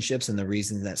relationships and the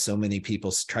reason that so many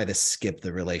people try to skip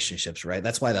the relationships, right?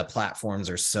 That's why the platforms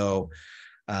are so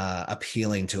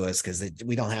appealing to us, because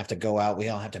we don't have to go out. We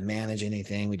don't have to manage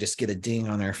anything. We just get a ding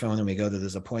on our phone and we go to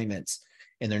those appointments.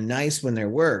 And they're nice when they're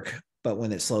work, but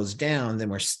when it slows down, then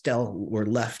we're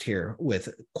left here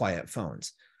with quiet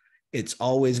phones. It's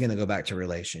always going to go back to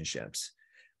relationships.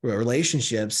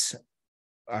 Relationships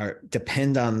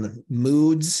depend on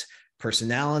moods,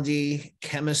 personality,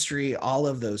 chemistry, all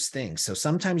of those things. So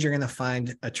sometimes you're going to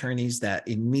find attorneys that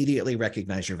immediately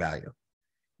recognize your value.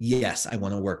 Yes, I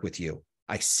want to work with you.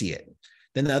 I see it.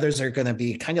 Then the others are going to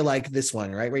be kind of like this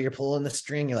one, right? Where you're pulling the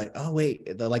string. You're like, oh,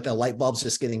 wait, the light bulb's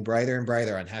just getting brighter and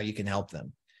brighter on how you can help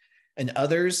them. And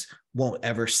others won't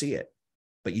ever see it.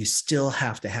 But you still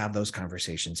have to have those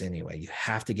conversations anyway. You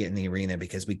have to get in the arena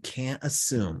because we can't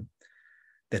assume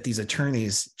that these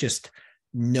attorneys just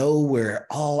know we're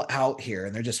all out here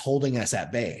and they're just holding us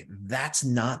at bay. That's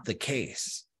not the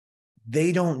case.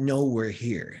 They don't know we're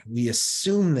here. We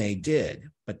assume they did,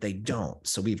 but they don't.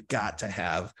 So we've got to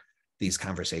have these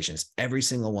conversations. Every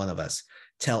single one of us.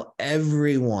 Tell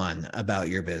everyone about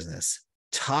your business.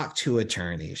 Talk to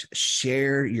attorneys.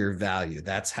 Share your value.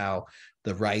 That's how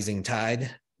the rising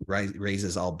tide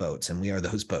raises all boats, and we are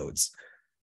those boats.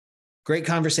 Great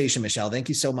conversation, Michelle. Thank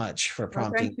you so much for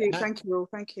prompting. Thank you.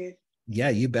 Thank you. Yeah,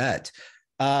 you bet.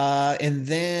 And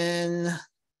then,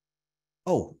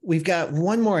 we've got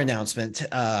one more announcement.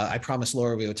 I promised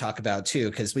Laura we would talk about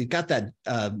too, because we've got that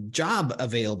job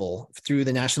available through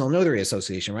the National Notary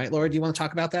Association, right? Laura, do you want to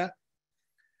talk about that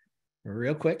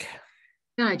real quick?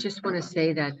 Yeah, I just want to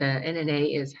say that the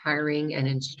NNA is hiring an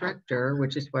instructor,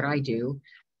 which is what I do,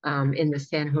 in the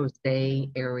San Jose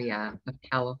area of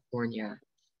California.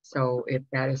 So if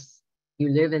you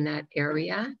live in that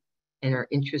area and are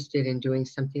interested in doing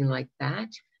something like that,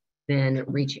 then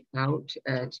reach out to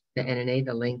the NNA.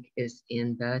 The link is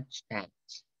in the chat.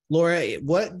 Laura,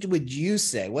 what would you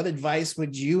say? What advice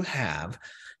would you have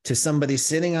to somebody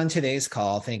sitting on today's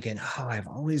call thinking, oh, I've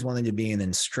always wanted to be an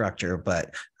instructor,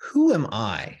 but who am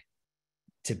I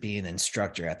to be an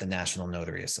instructor at the National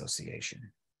Notary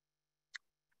Association?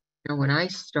 Now, when I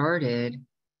started,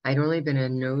 I'd only been a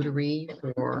notary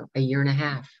for a year and a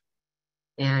half.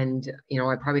 And,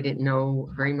 I probably didn't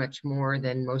know very much more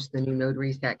than most of the new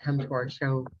notaries that come to our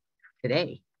show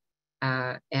today.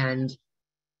 And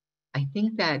I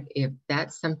think that if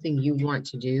that's something you want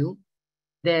to do,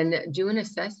 then do an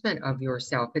assessment of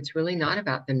yourself. It's really not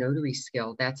about the notary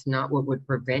skill. That's not what would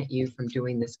prevent you from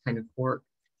doing this kind of work.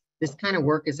 This kind of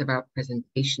work is about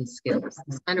presentation skills.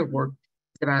 This kind of work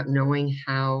is about knowing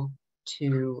how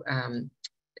to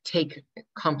take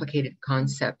complicated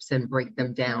concepts and break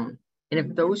them down. And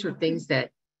if those are things that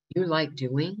you like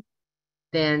doing,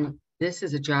 then this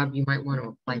is a job you might want to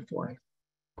apply for.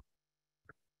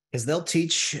 Because the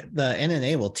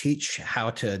NNA will teach how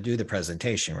to do the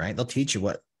presentation, right? They'll teach you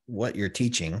what you're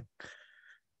teaching.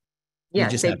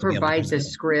 Yes, they provide the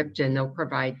script and they'll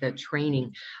provide the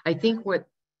training. I think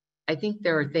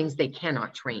there are things they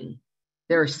cannot train.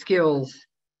 There are skills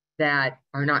that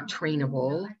are not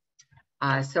trainable.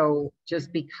 So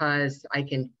just because I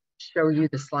can show you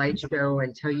the slideshow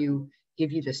and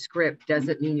give you the script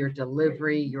doesn't mean your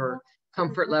delivery, your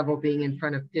comfort level being in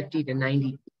front of 50 to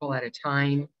 90 people at a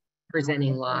time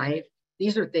presenting live.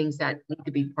 These are things that need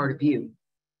to be part of you.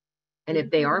 And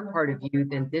if they are part of you,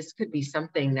 then this could be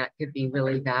something that could be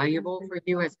really valuable for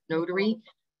you as a notary,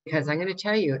 because I'm going to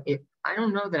tell you, I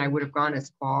don't know that I would have gone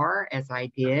as far as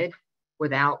I did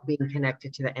without being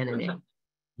connected to the NNA.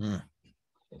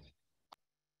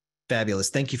 Fabulous.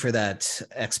 Thank you for that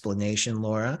explanation,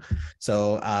 Laura.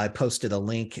 So I posted a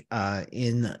link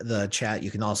in the chat.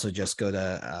 You can also just go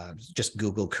to just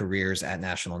Google careers at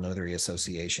National Notary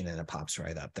Association and it pops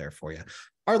right up there for you.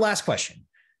 Our last question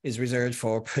is reserved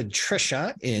for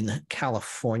Patricia in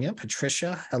California.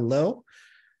 Patricia, hello.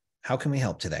 How can we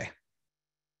help today?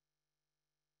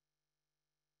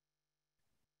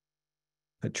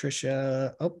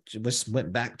 Patricia, just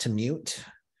went back to mute.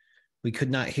 We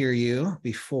could not hear you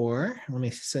before. Let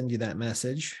me send you that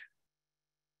message.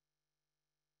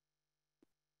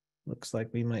 Looks like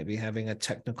we might be having a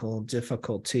technical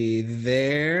difficulty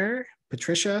there.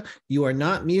 Patricia, you are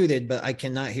not muted, but I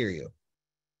cannot hear you.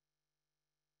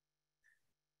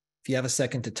 If you have a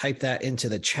second to type that into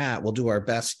the chat, we'll do our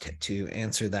best to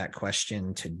answer that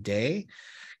question today.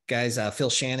 Guys, Phil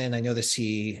Shannon, I noticed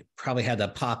he probably had to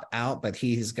pop out, but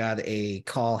he's got a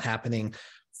call happening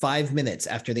 5 minutes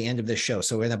after the end of the show.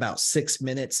 So in about 6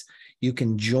 minutes, you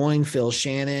can join Phil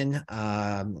Shannon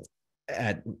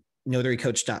at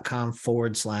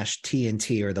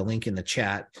notarycoach.com/TNT or the link in the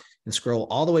chat and scroll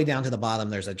all the way down to the bottom.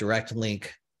 There's a direct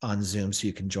link on Zoom so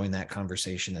you can join that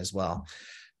conversation as well.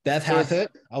 Beth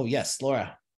Hathett. Oh, yes,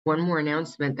 Laura. One more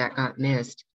announcement that got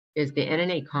missed is the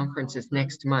NNA conference is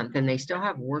next month, and they still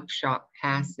have workshop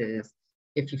passes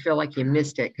if you feel like you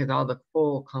missed it because all the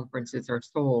full conferences are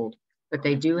sold. But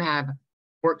they do have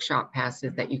workshop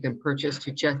passes that you can purchase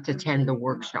to just attend the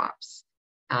workshops.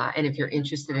 And if you're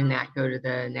interested in that, go to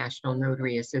the National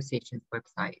Notary Association's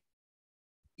website.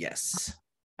 Yes,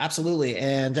 absolutely.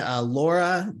 And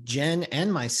Laura, Jen,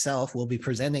 and myself will be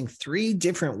presenting 3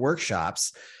 different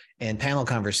workshops and panel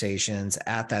conversations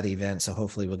at that event. So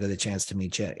hopefully we'll get a chance to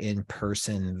meet you in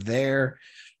person there.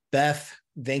 Beth,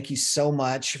 thank you so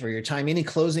much for your time. Any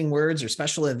closing words or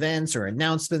special events or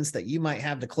announcements that you might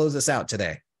have to close us out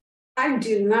today? I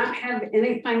do not have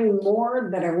anything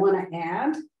more that I want to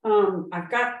add.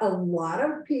 I've got a lot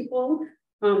of people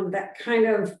that kind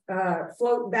of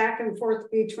float back and forth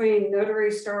between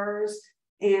Notary Stars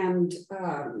and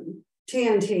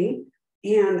TNT.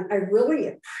 And I really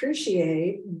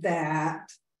appreciate that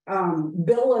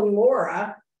Bill and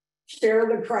Laura share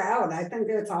the crowd. I think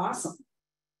it's awesome.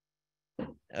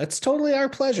 It's totally our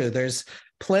pleasure. There's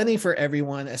plenty for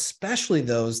everyone, especially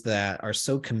those that are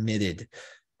so committed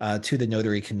to the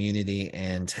notary community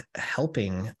and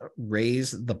helping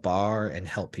raise the bar and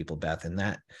help people, Beth. And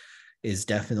that is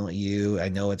definitely you. I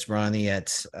know it's Ronnie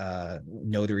at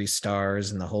Notary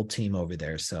Stars and the whole team over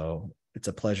there. So it's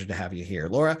a pleasure to have you here.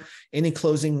 Laura, any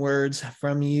closing words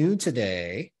from you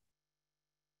today?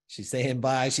 She's saying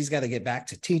bye. She's got to get back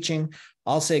to teaching.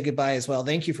 I'll say goodbye as well.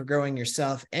 Thank you for growing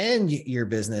yourself and your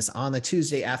business on the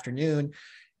Tuesday afternoon.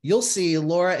 You'll see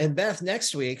Laura and Beth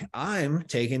next week. I'm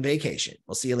taking vacation.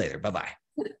 We'll see you later. Bye-bye.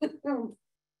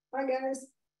 Bye, guys.